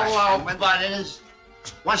ourselves. Hello, buddies.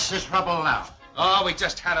 What's the trouble now? Oh, we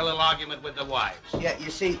just had a little argument with the wives. Yeah,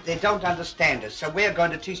 you see, they don't understand us, so we're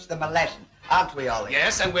going to teach them a lesson, aren't we, Ollie?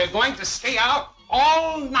 Yes, and we're going to stay out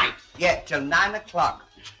all night. Yeah, till 9 o'clock.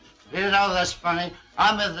 You know, that's funny.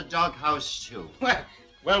 I'm in the doghouse, too.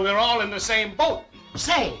 Well, we're all in the same boat.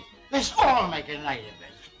 Say, let's all make a night of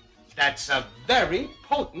it. That's a very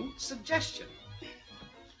potent suggestion.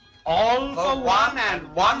 All for one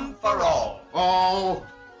and one for all. Oh,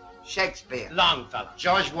 Shakespeare. Longfellow.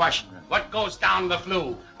 George Washington. What goes down the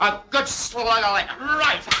flue? A good slug of liquor.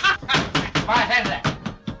 Right. My head there.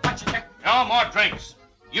 What you think? No more drinks.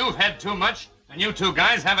 You've had too much, and you two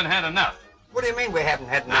guys haven't had enough. What do you mean we haven't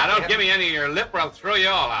had enough? Now, don't give me any of your lip or I'll throw you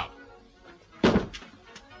all out.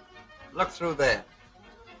 Look through there.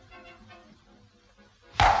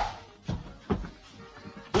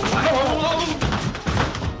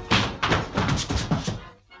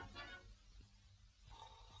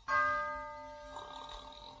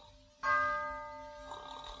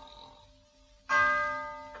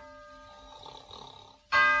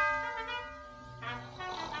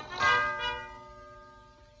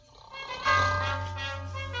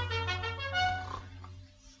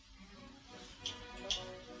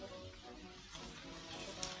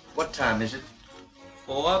 What time is it?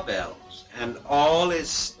 4 bells, and all is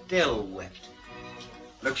still wet.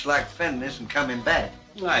 Looks like Fenton isn't coming back.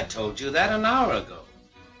 I told you that an hour ago.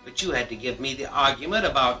 But you had to give me the argument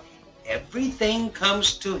about everything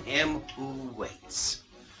comes to him who waits.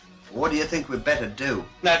 What do you think we'd better do?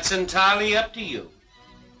 That's entirely up to you.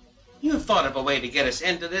 You thought of a way to get us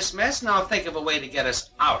into this mess, now think of a way to get us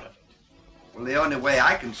out of it. Well, the only way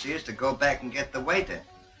I can see is to go back and get the waiter.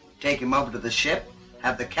 Take him over to the ship,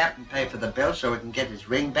 have the captain pay for the bill so he can get his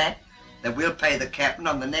ring back. Then we'll pay the captain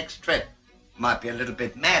on the next trip. Might be a little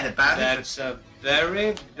bit mad about it. That's a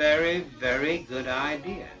very, very, very good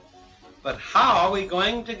idea. But how are we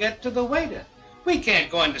going to get to the waiter? We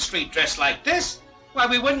can't go in the street dressed like this. Why,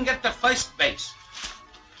 we wouldn't get to first base.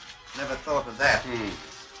 Never thought of that.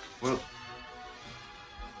 Well,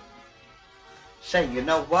 say, you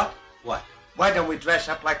know what? What? Why don't we dress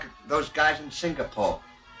up like those guys in Singapore?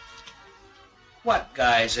 What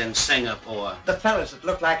guys in Singapore? The fellas that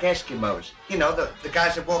look like Eskimos. You know, the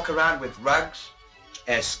guys that walk around with rugs.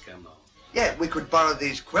 Eskimo. Yeah, we could borrow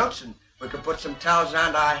these quilts and we could put some towels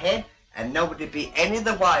around our head and nobody'd be any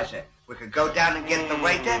the wiser. We could go down and get the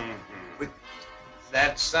waiter.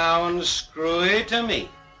 That sounds screwy to me.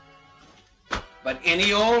 But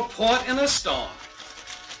any old port in a storm.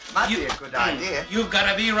 Might be a good idea. You've got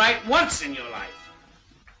to be right once in your life.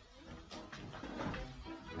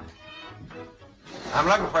 I'm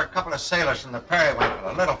looking for a couple of sailors from the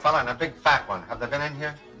Periwinkle, a little fella and a big fat one. Have they been in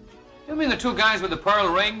here? You mean the two guys with the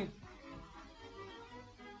pearl ring?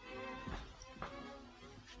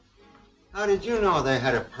 How did you know they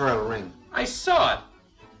had a pearl ring? I saw it.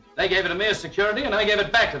 They gave it to me as security, and I gave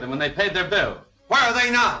it back to them when they paid their bill. Where are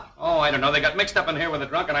they now? Oh, I don't know. They got mixed up in here with a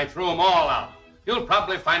drunk, and I threw them all out. You'll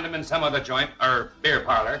probably find them in some other joint or beer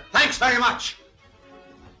parlor. Thanks very much.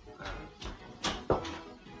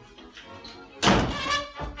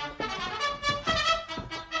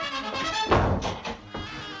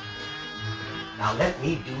 Now let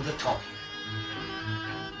me do the talking.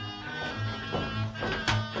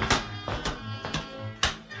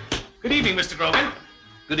 Good evening, Mr. Grogan.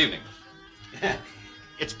 Good evening.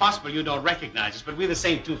 It's possible you don't recognize us, but we're the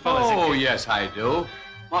same two fellas. Oh, yes, I do.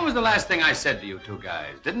 When was the last thing I said to you two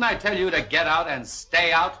guys? Didn't I tell you to get out and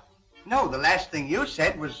stay out? No, the last thing you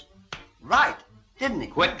said was right, didn't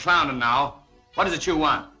it? Quit clowning now. What is it you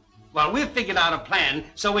want? Well, we've figured out a plan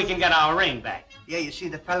so we can get our ring back. Yeah, you see,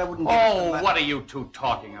 the fella wouldn't give us the Oh, money. what are you two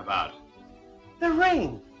talking about? The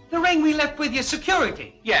ring. The ring we left with your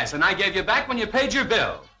security. Yes, and I gave you back when you paid your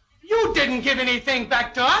bill. You didn't give anything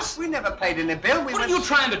back to us. We never paid any bill. What are you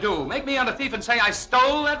trying to do? Make me out a thief and say I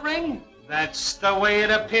stole that ring? That's the way it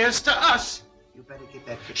appears to us. You better get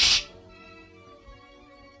that... Shh.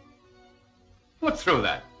 Look through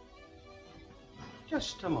that.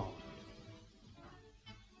 Just a moment.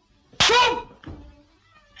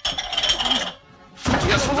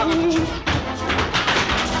 Yes,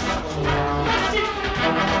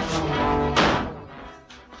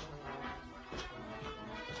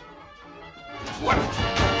 What?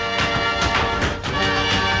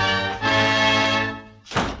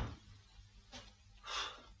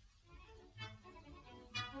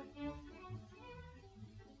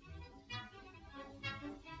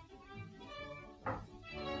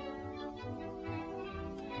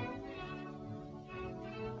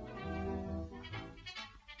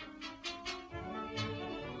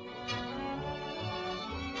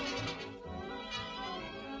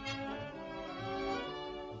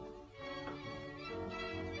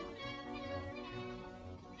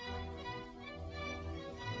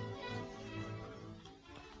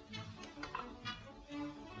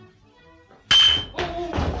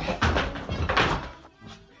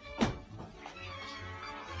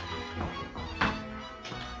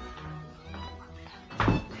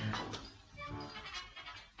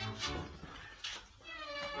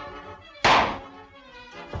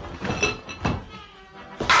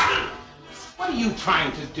 What are you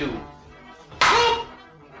trying to do?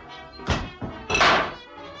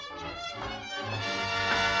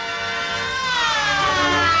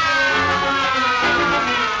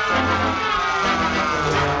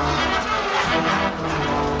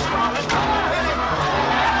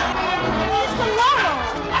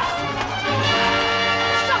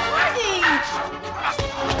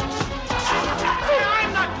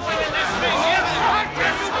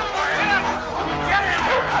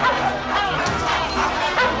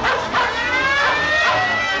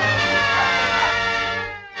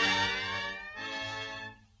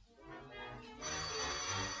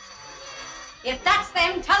 If that's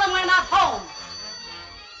them, tell them we're not home.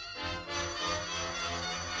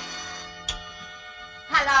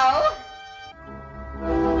 Hello?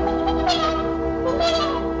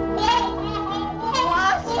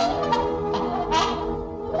 What?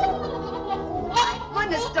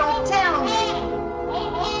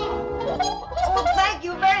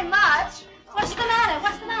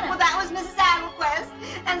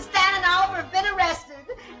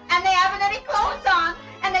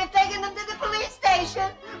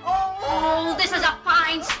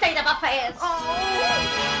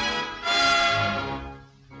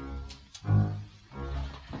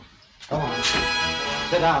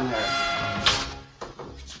 Sit down there.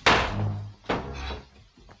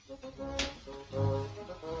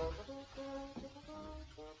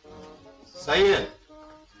 سيد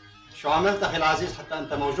شو عملت أخي العزيز حتى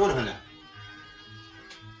أنت موجود هنا؟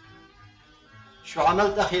 شو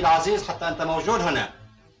عملت أخي العزيز حتى أنت موجود هنا؟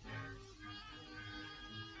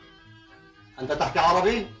 أنت تحكي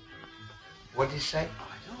عربي؟ What did you say?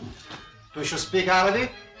 Do you speak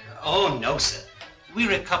Arabic? Oh, no, sir.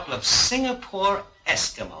 We're a couple of Singapore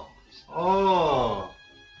Eskimos. Oh.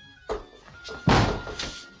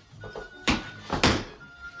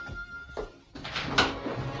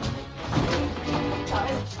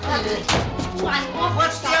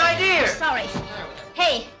 What's the idea? Sorry.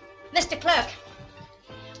 Hey, Mr. Clerk.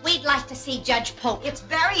 We'd like to see Judge Polk. It's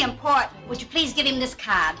very important. Would you please give him this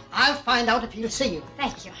card? I'll find out if he'll see you.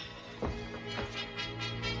 Thank you.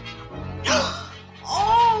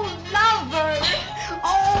 Oh, lover.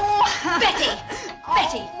 Oh. Betty!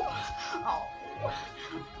 Betty!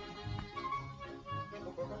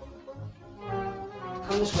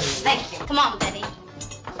 Come this way. Thank you. Come on, Betty.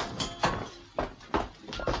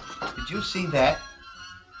 Did you see that?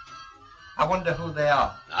 I wonder who they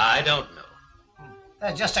are. I don't know.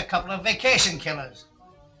 They're just a couple of vacation killers.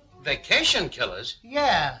 Vacation killers?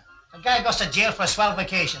 Yeah. A guy goes to jail for a swell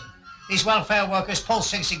vacation. These welfare workers Pulse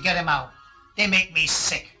thinks he get him out. They make me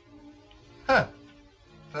sick. Huh.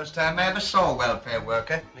 First time I ever saw a welfare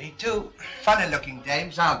worker. Me too. Funny looking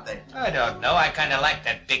dames, aren't they? I don't know. I kind of like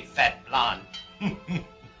that big fat blonde.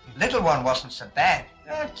 Little one wasn't so bad.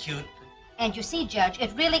 Cute. And you see, Judge,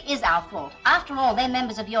 it really is our fault. After all, they're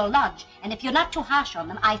members of your lodge. And if you're not too harsh on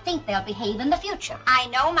them, I think they'll behave in the future. I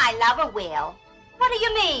know my lover will. What do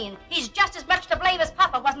you mean? He's just as much to blame as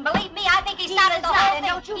Papa wasn't. Believe me, I think he started the whole thing.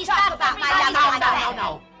 Don't you He talk started about my everybody lover like like that. that.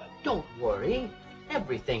 No. Don't worry.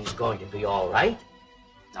 Everything's going to be all right.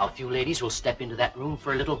 Now, if you ladies will step into that room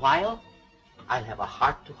for a little while, I'll have a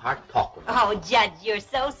heart-to-heart talk with you. Oh, Judge, you're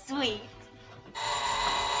so sweet.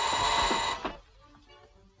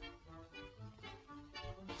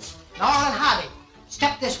 Laurel and Hardy,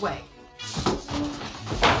 step this way.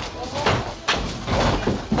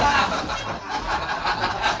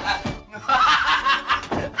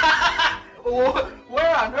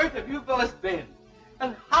 Where on earth have you fellas been?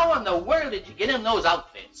 And how in the world did you get in those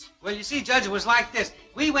outfits? Well, you see, Judge, it was like this.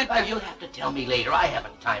 We went Well, you'll have to tell me later. I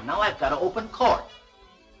haven't time now. I've got to open court.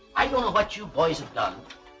 I don't know what you boys have done,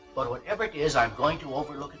 but whatever it is, I'm going to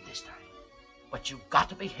overlook it this time. But you've got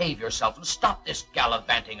to behave yourself and stop this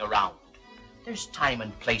gallivanting around. There's time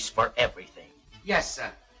and place for everything. Yes, sir.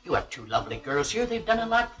 You have two lovely girls here. They've done a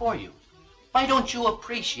lot for you. Why don't you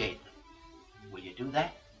appreciate them? Will you do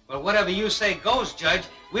that? Well, whatever you say goes, Judge.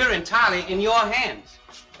 We're entirely in your hands.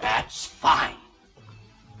 That's fine.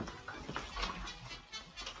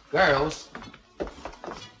 Girls,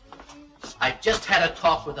 I've just had a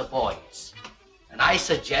talk with the boys, and I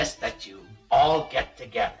suggest that you all get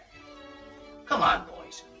together. Come on,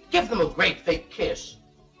 boys. Give them a great big kiss,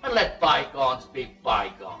 and let bygones be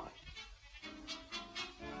bygones.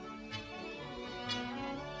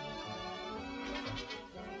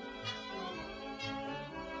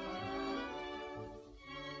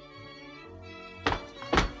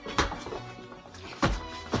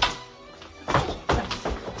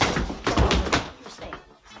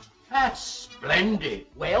 That's splendid.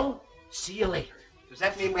 Well, see you later. Does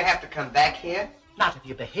that mean we have to come back here? Not if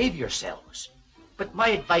you behave yourselves. But my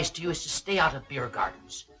advice to you is to stay out of beer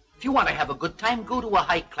gardens. If you want to have a good time, go to a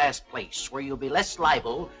high-class place where you'll be less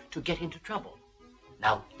liable to get into trouble.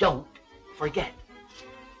 Now, don't forget.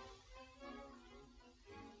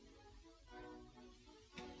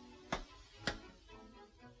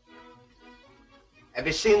 Have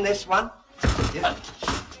you seen this one?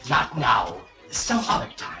 Not now. Some other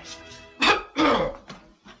time.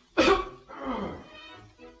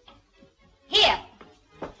 Here,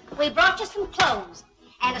 we brought you some clothes.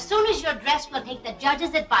 And as soon as you're dressed, we'll take the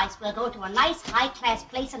judge's advice. We'll go to a nice high-class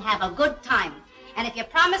place and have a good time. And if you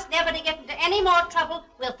promise never to get into any more trouble,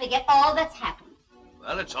 we'll forget all that's happened.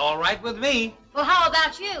 Well, it's all right with me. Well, how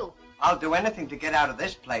about you? I'll do anything to get out of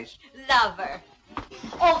this place. Lover.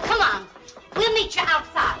 Oh, come on. We'll meet you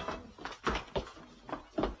outside.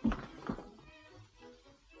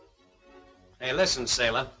 Hey, listen,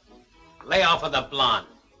 sailor. Lay off of the blonde.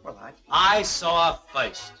 Well, I saw her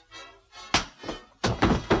first.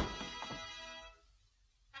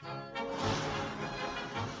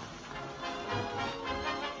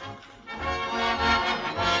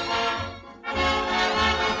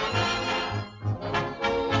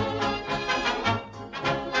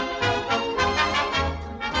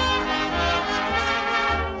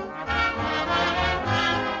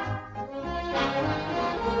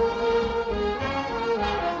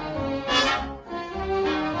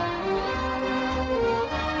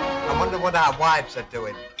 what our wives are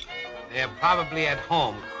doing. They're probably at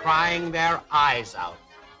home, crying their eyes out.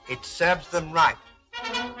 It serves them right.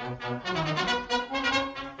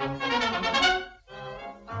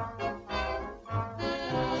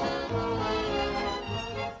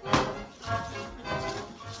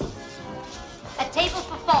 A table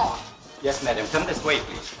for 4. Yes, madam. Come this way,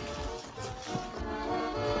 please.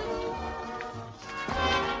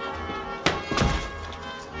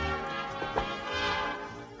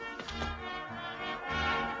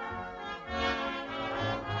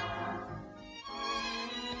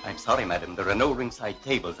 I'm sorry, madam. There are no ringside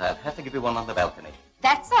tables. I'll have to give you one on the balcony.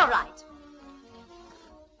 That's all right.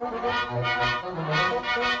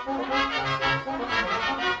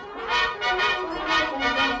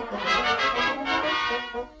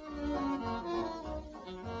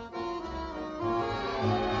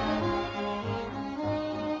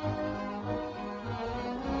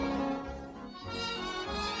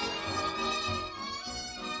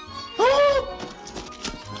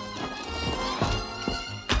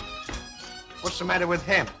 What's the matter with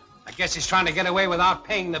him? I guess he's trying to get away without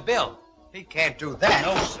paying the bill. He can't do that.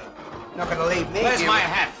 No, sir. Not gonna leave me Where's here. my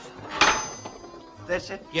hat? This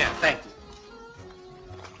it? Yeah, thank you.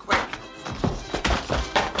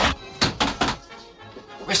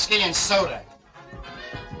 Whiskey and soda.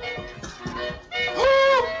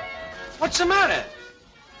 Ooh! What's the matter?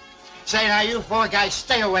 Say, now, you 4 guys,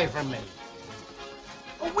 stay away from me.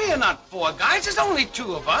 Well, we're not 4 guys. There's only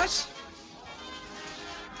 2 of us.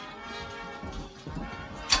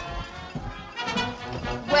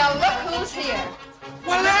 Well, look who's here.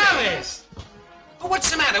 Well, Alice! Well, what's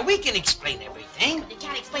the matter? We can explain everything. You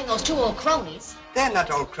can't explain those 2 old cronies. They're not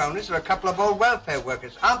old cronies. They're a couple of old welfare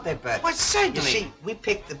workers, aren't they, Bert? Well, certainly. You see, we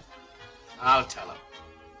picked them. I'll tell him.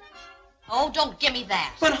 Oh, don't give me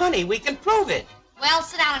that. But, honey, we can prove it. Well,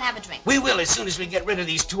 sit down and have a drink. We will as soon as we get rid of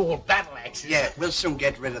these 2 old battle axes. Yeah, we'll soon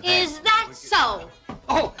get rid of that. Is that so?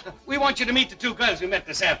 Oh, we want you to meet the 2 girls we met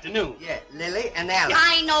this afternoon. Yeah, Lily and Alice.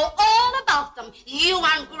 I know all about them, you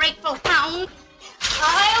ungrateful hound.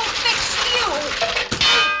 I'll fix you.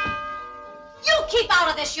 You keep out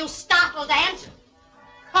of this, you startled ant.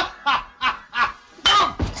 Ha, ha, ha, ha.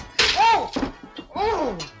 Oh! Oh!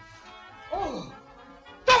 Oh! Oh!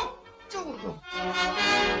 Don't!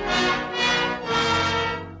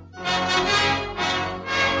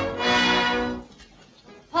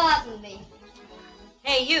 Pardon me.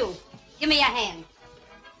 Hey, you, give me a hand.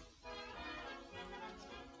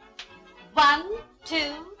 1,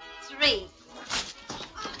 2, 3.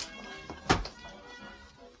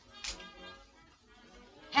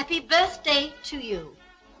 Happy birthday to you.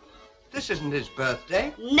 This isn't his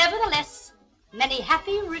birthday. Nevertheless, many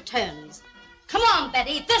happy returns. Come on,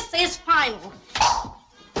 Betty, this is final.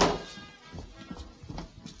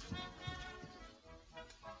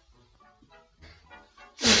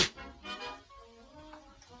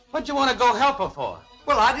 What'd you want to go help her for?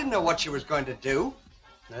 Well, I didn't know what she was going to do.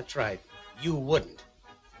 That's right. You wouldn't.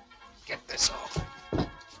 Get this off.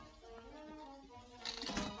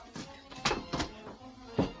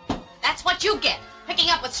 That's what you get, picking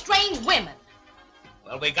up with strange women.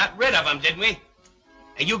 Well, we got rid of them, didn't we?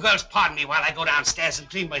 And you girls pardon me while I go downstairs and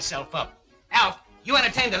clean myself up. Alf, you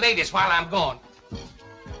entertain the ladies while I'm gone.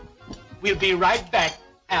 We'll be right back,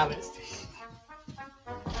 Alice.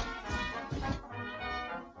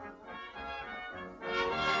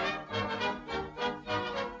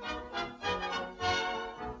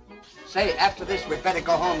 Say, after this, we'd better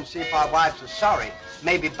go home and see if our wives are sorry.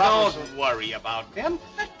 Maybe Bubbles... Don't worry about them.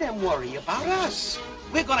 Let them worry about us.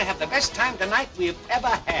 We're going to have the best time tonight we've ever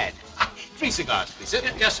had. 3 cigars, please.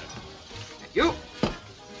 Yes, sir. Thank you.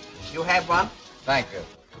 You have one? Thank you.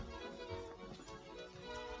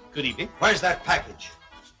 Good evening. Where's that package?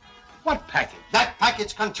 What package? That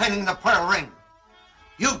package containing the pearl ring.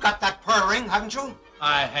 You've got that pearl ring, haven't you?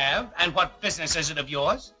 I have. And what business is it of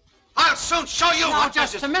yours? I'll soon show you Now, what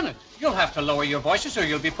just this a is. minute. You'll have to lower your voices or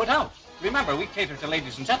you'll be put out. Remember, we cater to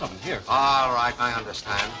ladies and gentlemen here. All right, I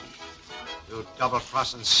understand. You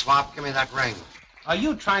double-crossing swab, give me that ring. Are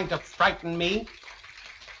you trying to frighten me?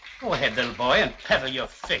 Go ahead, little boy, and peddle your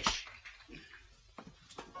fish.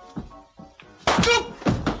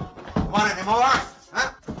 Want any more?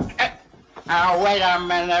 Huh? Now, wait a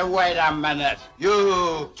minute.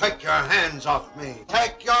 You take your hands off me.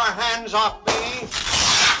 Take your hands off me.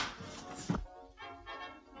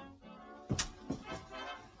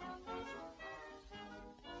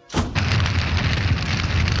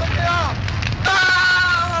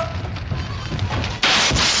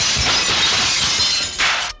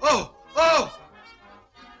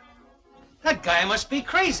 That guy must be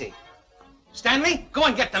crazy. Stanley, go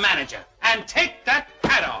and get the manager and take that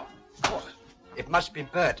hat off. Oh, it must be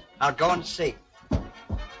Bert. I'll go and see.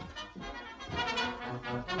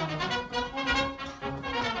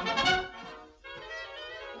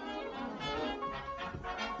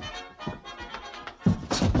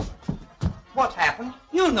 What happened?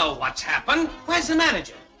 You know what's happened. Where's the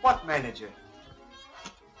manager? What manager?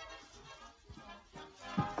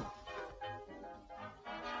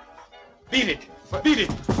 Beat it. Beat it.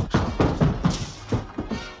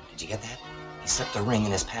 Did you get that? He slipped a ring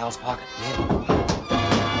in his pal's pocket.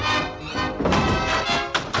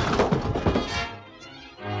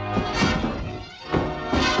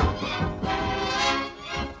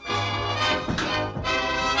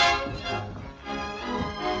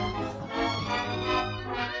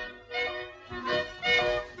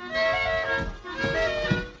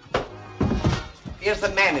 Here's the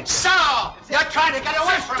manager. So, you're trying to get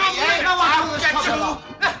away from me, eh? I'll get you.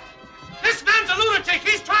 This man's a lunatic.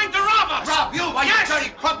 He's trying to rob us. Rob you, why Yes. you dirty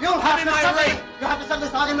crook. You'll have to my settle ring. it. You'll have to settle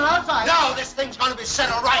this argument outside. No, this thing's going to be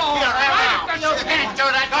settled right Oh, here and right. now. You can't do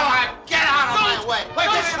that. Go on. Get out of my way.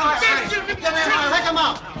 Don't This is my get ring. you. Give me my ring. Take him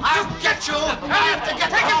out. I'll get you. I have to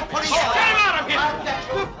get the whole police. Get him out of here.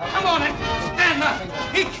 Come on and stand up.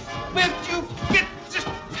 Will you get just...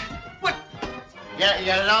 What?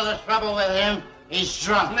 You know the trouble with him? He's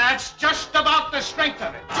drunk. That's just about the strength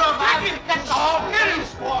of it. I'll get the whole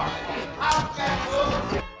police for him. I'll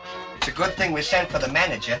get you. It's a good thing we sent for the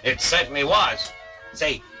manager. It certainly was.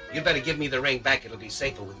 Say, you better give me the ring back. It'll be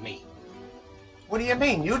safer with me. What do you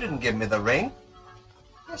mean? You didn't give me the ring.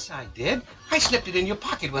 Yes, I did. I slipped it in your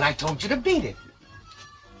pocket when I told you to beat it.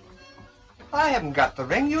 I haven't got the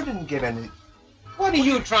ring. You didn't give any. What are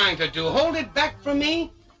you trying to do? Hold it back from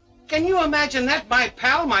me? Can you imagine that, my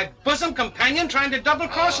pal, my bosom companion, trying to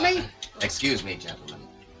double-cross me? Excuse me, gentlemen.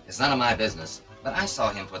 It's none of my business. But I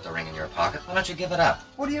saw him put the ring in your pocket. Why don't you give it up?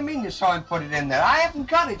 What do you mean you saw him put it in there? I haven't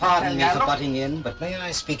got it. Pardon me for butting in, but may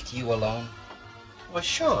I speak to you alone? Well,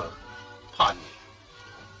 sure. Pardon me.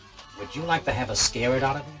 Would you like to have us scared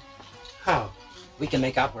out of you? How? We can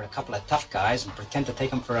make out we're a couple of tough guys and pretend to take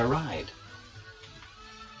them for a ride.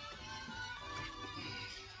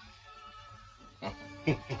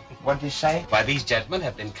 What'd you say? Why, these gentlemen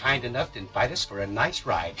have been kind enough to invite us for a nice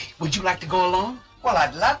ride. Would you like to go along? Well,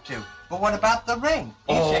 I'd love to. But what about the ring?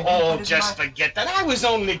 You said you put it in Just my... forget that. I was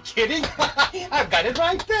only kidding. I've got it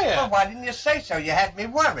right there. Well, why didn't you say so? You had me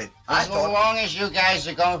worried. As long as you guys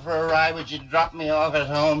are going for a ride, would you drop me off at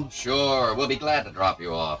home? Sure, we'll be glad to drop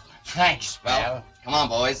you off. Thanks, pal. Well, come on,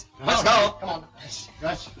 boys. Let's go. Come on.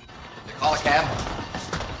 Yes. You call a cab?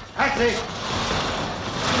 Taxi!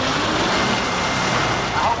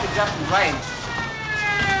 I hope it doesn't rain.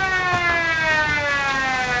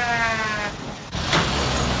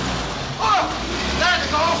 Oh, there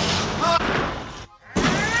they go.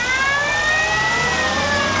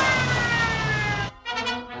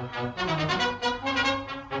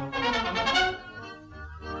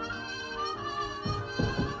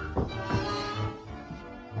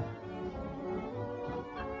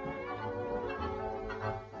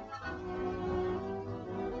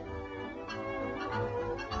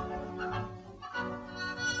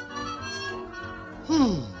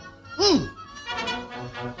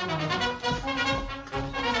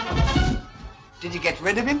 Did you get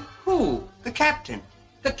rid of him? Who? The captain.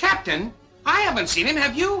 The captain? I haven't seen him.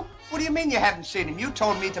 Have you? What do you mean you haven't seen him? You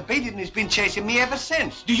told me to beat it and he's been chasing me ever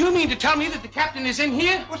since. Do you mean to tell me that the captain is in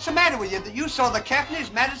here? What's the matter with you? That you saw the captain?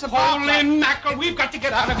 His matters about... Holy mackerel, we've got to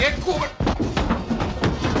get out of here. Quick.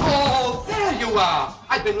 Oh, there you are.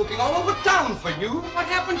 I've been looking all over town for you. What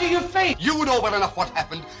happened to your face? You know well enough what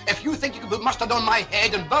happened. If you think you can put mustard on my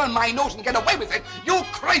head and burn my nose and get away with it, you're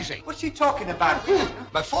crazy. What's he talking about?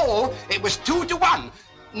 Before, it was 2-1.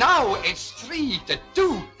 Now it's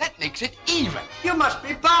 3-2. That makes it even. You must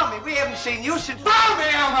be balmy. We haven't seen you since... Balmy,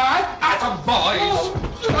 am I? Atta boys.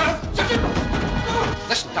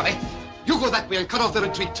 Listen, Tommy. You go that way and cut off the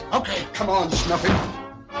retreat. Okay. Come on, Snuffy.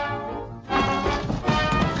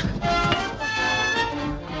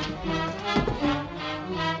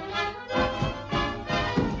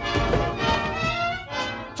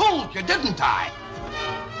 Told you, didn't I?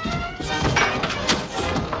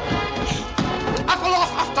 Apple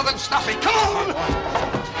off after them, Snuffy. Come on!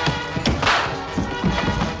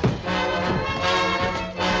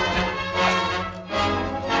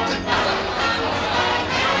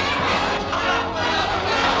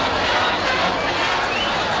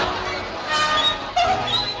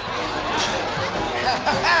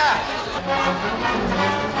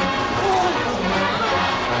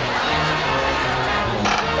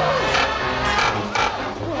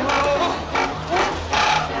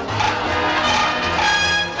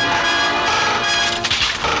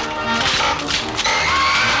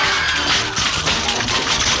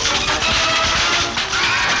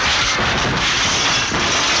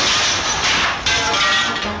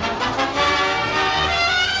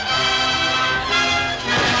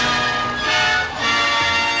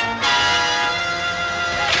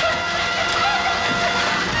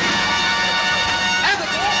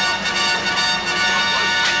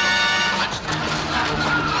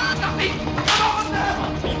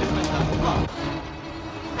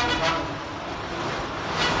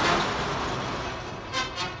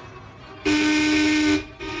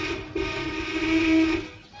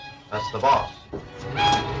 That's the boss.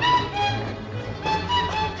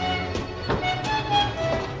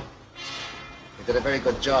 You did a very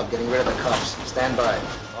good job getting rid of the cops. Stand by.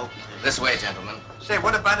 Okay. This way, gentlemen. Say,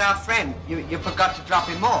 what about our friend? You forgot to drop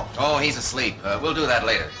him off. Oh, he's asleep. We'll do that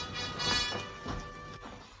later.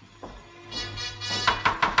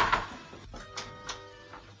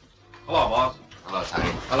 Hello, boss. Hello, Tony.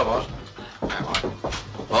 Hello, boss.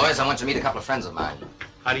 Boys, I want you to meet a couple of friends of mine.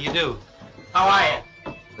 How do you do? How are you?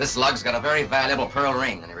 This lug's got a very valuable pearl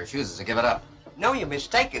ring, and he refuses to give it up. No, you're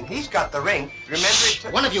mistaken. He's got the ring. Remember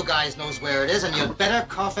it One of you guys knows where it is, and you'd better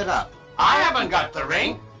cough it up. I haven't got the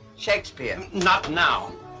ring. Shakespeare. Not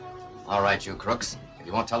now. All right, you crooks. If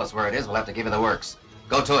you won't tell us where it is, we'll have to give you the works.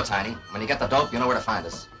 Go to it, Tiny. When you get the dope, you know where to find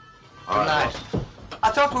us. All right. I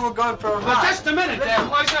thought we were going for a ride. Just a minute there.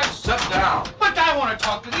 Why not sit down? But I want to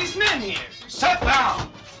talk to these men here. Sit down.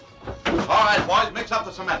 All right, boys, mix up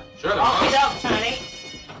the cement. Sure, Off it up, Tony.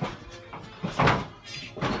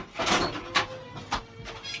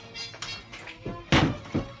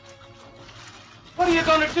 What are you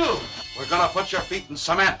going to do? We're gonna put your feet in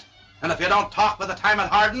cement. And if you don't talk by the time it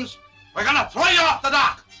hardens, we're gonna throw you off the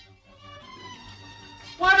dock.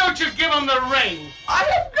 Why don't you give him the ring? I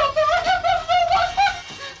haven't got the ring.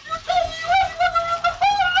 You told me you hadn't got the ring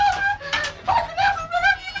before. If I could have the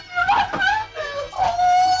ring, I'd give it to you right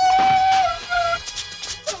away.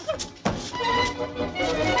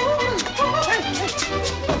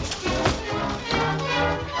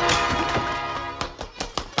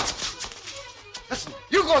 Listen,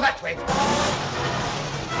 you go that way.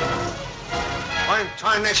 What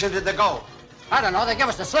tarnation did they go? I don't know. They give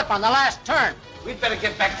us the slip on the last turn. We'd better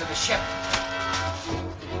get back to the ship.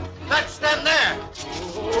 That's them there.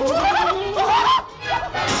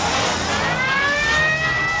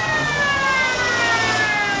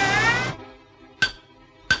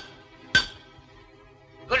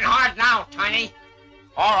 Good and hard now, Tiny.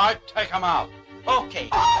 All right, take them out. Okay.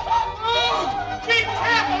 Be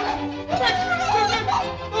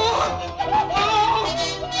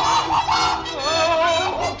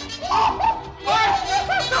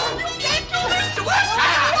You can't do this to us!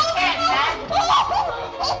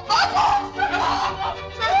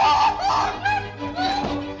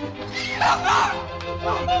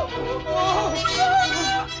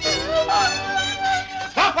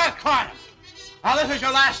 Stop that crying. Now, this is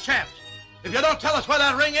your last chance. If you don't tell us where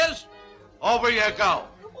that ring is, over you go.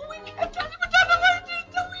 We can't tell you we got the ring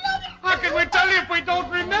until we have it. How can we tell you if we don't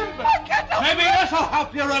remember? I can't tell Maybe this will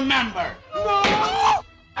help you remember. No!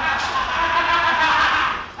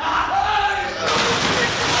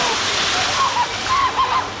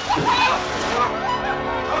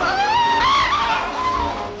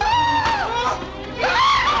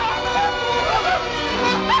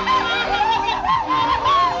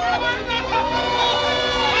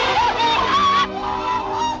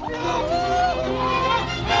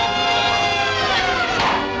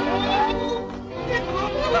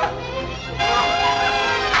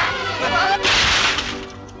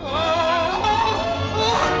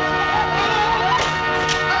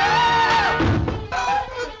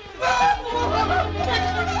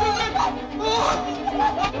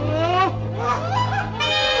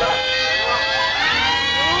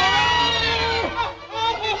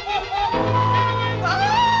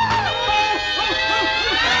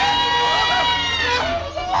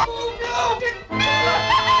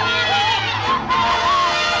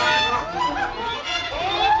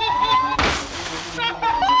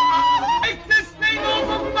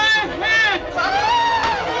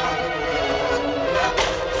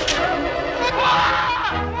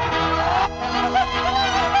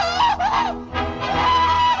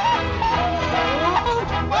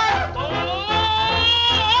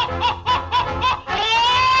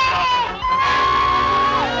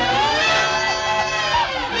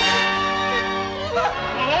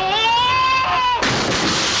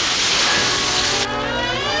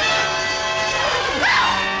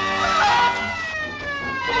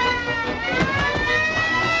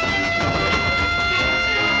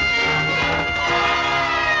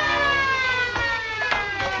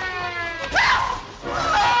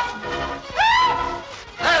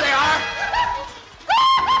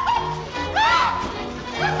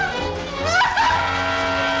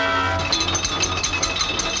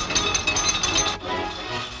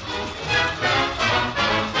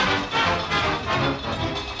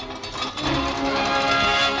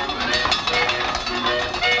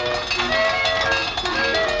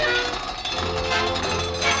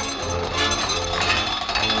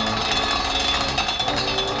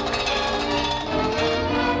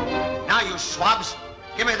 Swabs,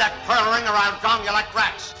 give me that pearl ring or I'll drown you like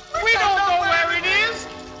rats. We don't know where it is.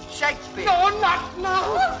 Shakespeare. No, not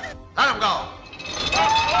now. Let him go.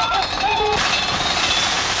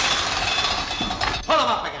 Pull him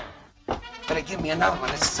up again. Better give me another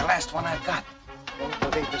one. This is the last one I've got. Don't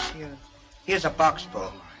believe us here. Here's a box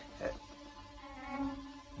full.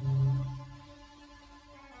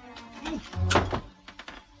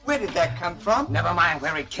 Where did that come from? Never mind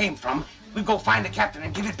where it came from. We'll go find the captain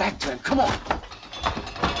and give it back to him. Come on.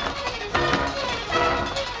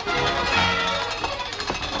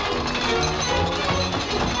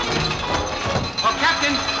 Oh,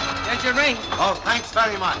 Captain, there's your ring. Oh, thanks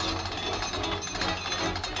very much.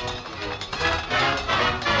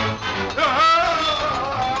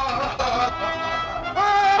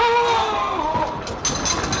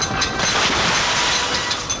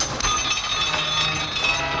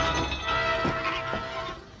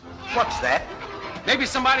 What's that? Maybe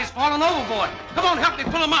somebody's fallen overboard. Come on, help me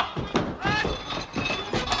pull him up.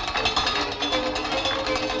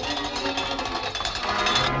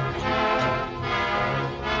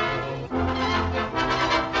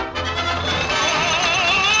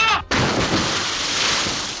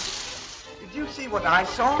 Did you see what I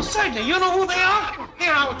saw? Certainly. You know who they are?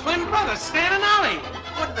 They're our twin brothers, Stan and Ollie.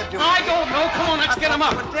 What did they do? I don't know. Come on, let's get them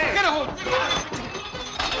up. Get a hold.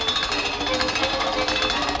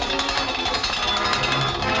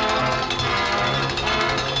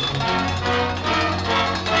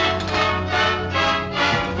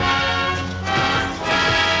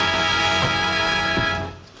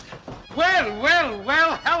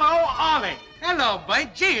 Well, hello, Ollie. Hello,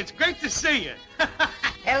 Bite. Gee, it's great to see you.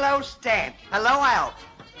 Hello, Stan. Hello, Alf.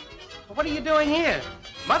 What are you doing here?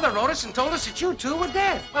 Mother wrote us and told us that you two were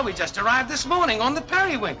dead. Well, we just arrived this morning on the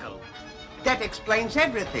Periwinkle. That explains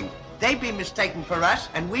everything. They've been mistaken for us,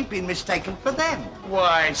 and we've been mistaken for them.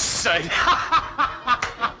 Why, say.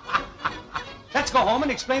 Let's go home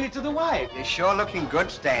and explain it to the wife. You're sure looking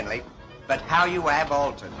good, Stanley. But how you have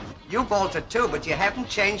altered. You've altered too, but you haven't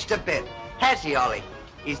changed a bit. Has he, Ollie?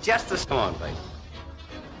 He's just the... Come on, Bite.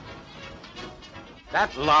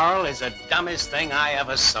 That Laurel is the dumbest thing I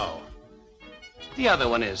ever saw. The other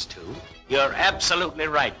one is, too. You're absolutely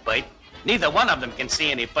right, Bite. Neither one of them can see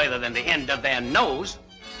any further than the end of their nose.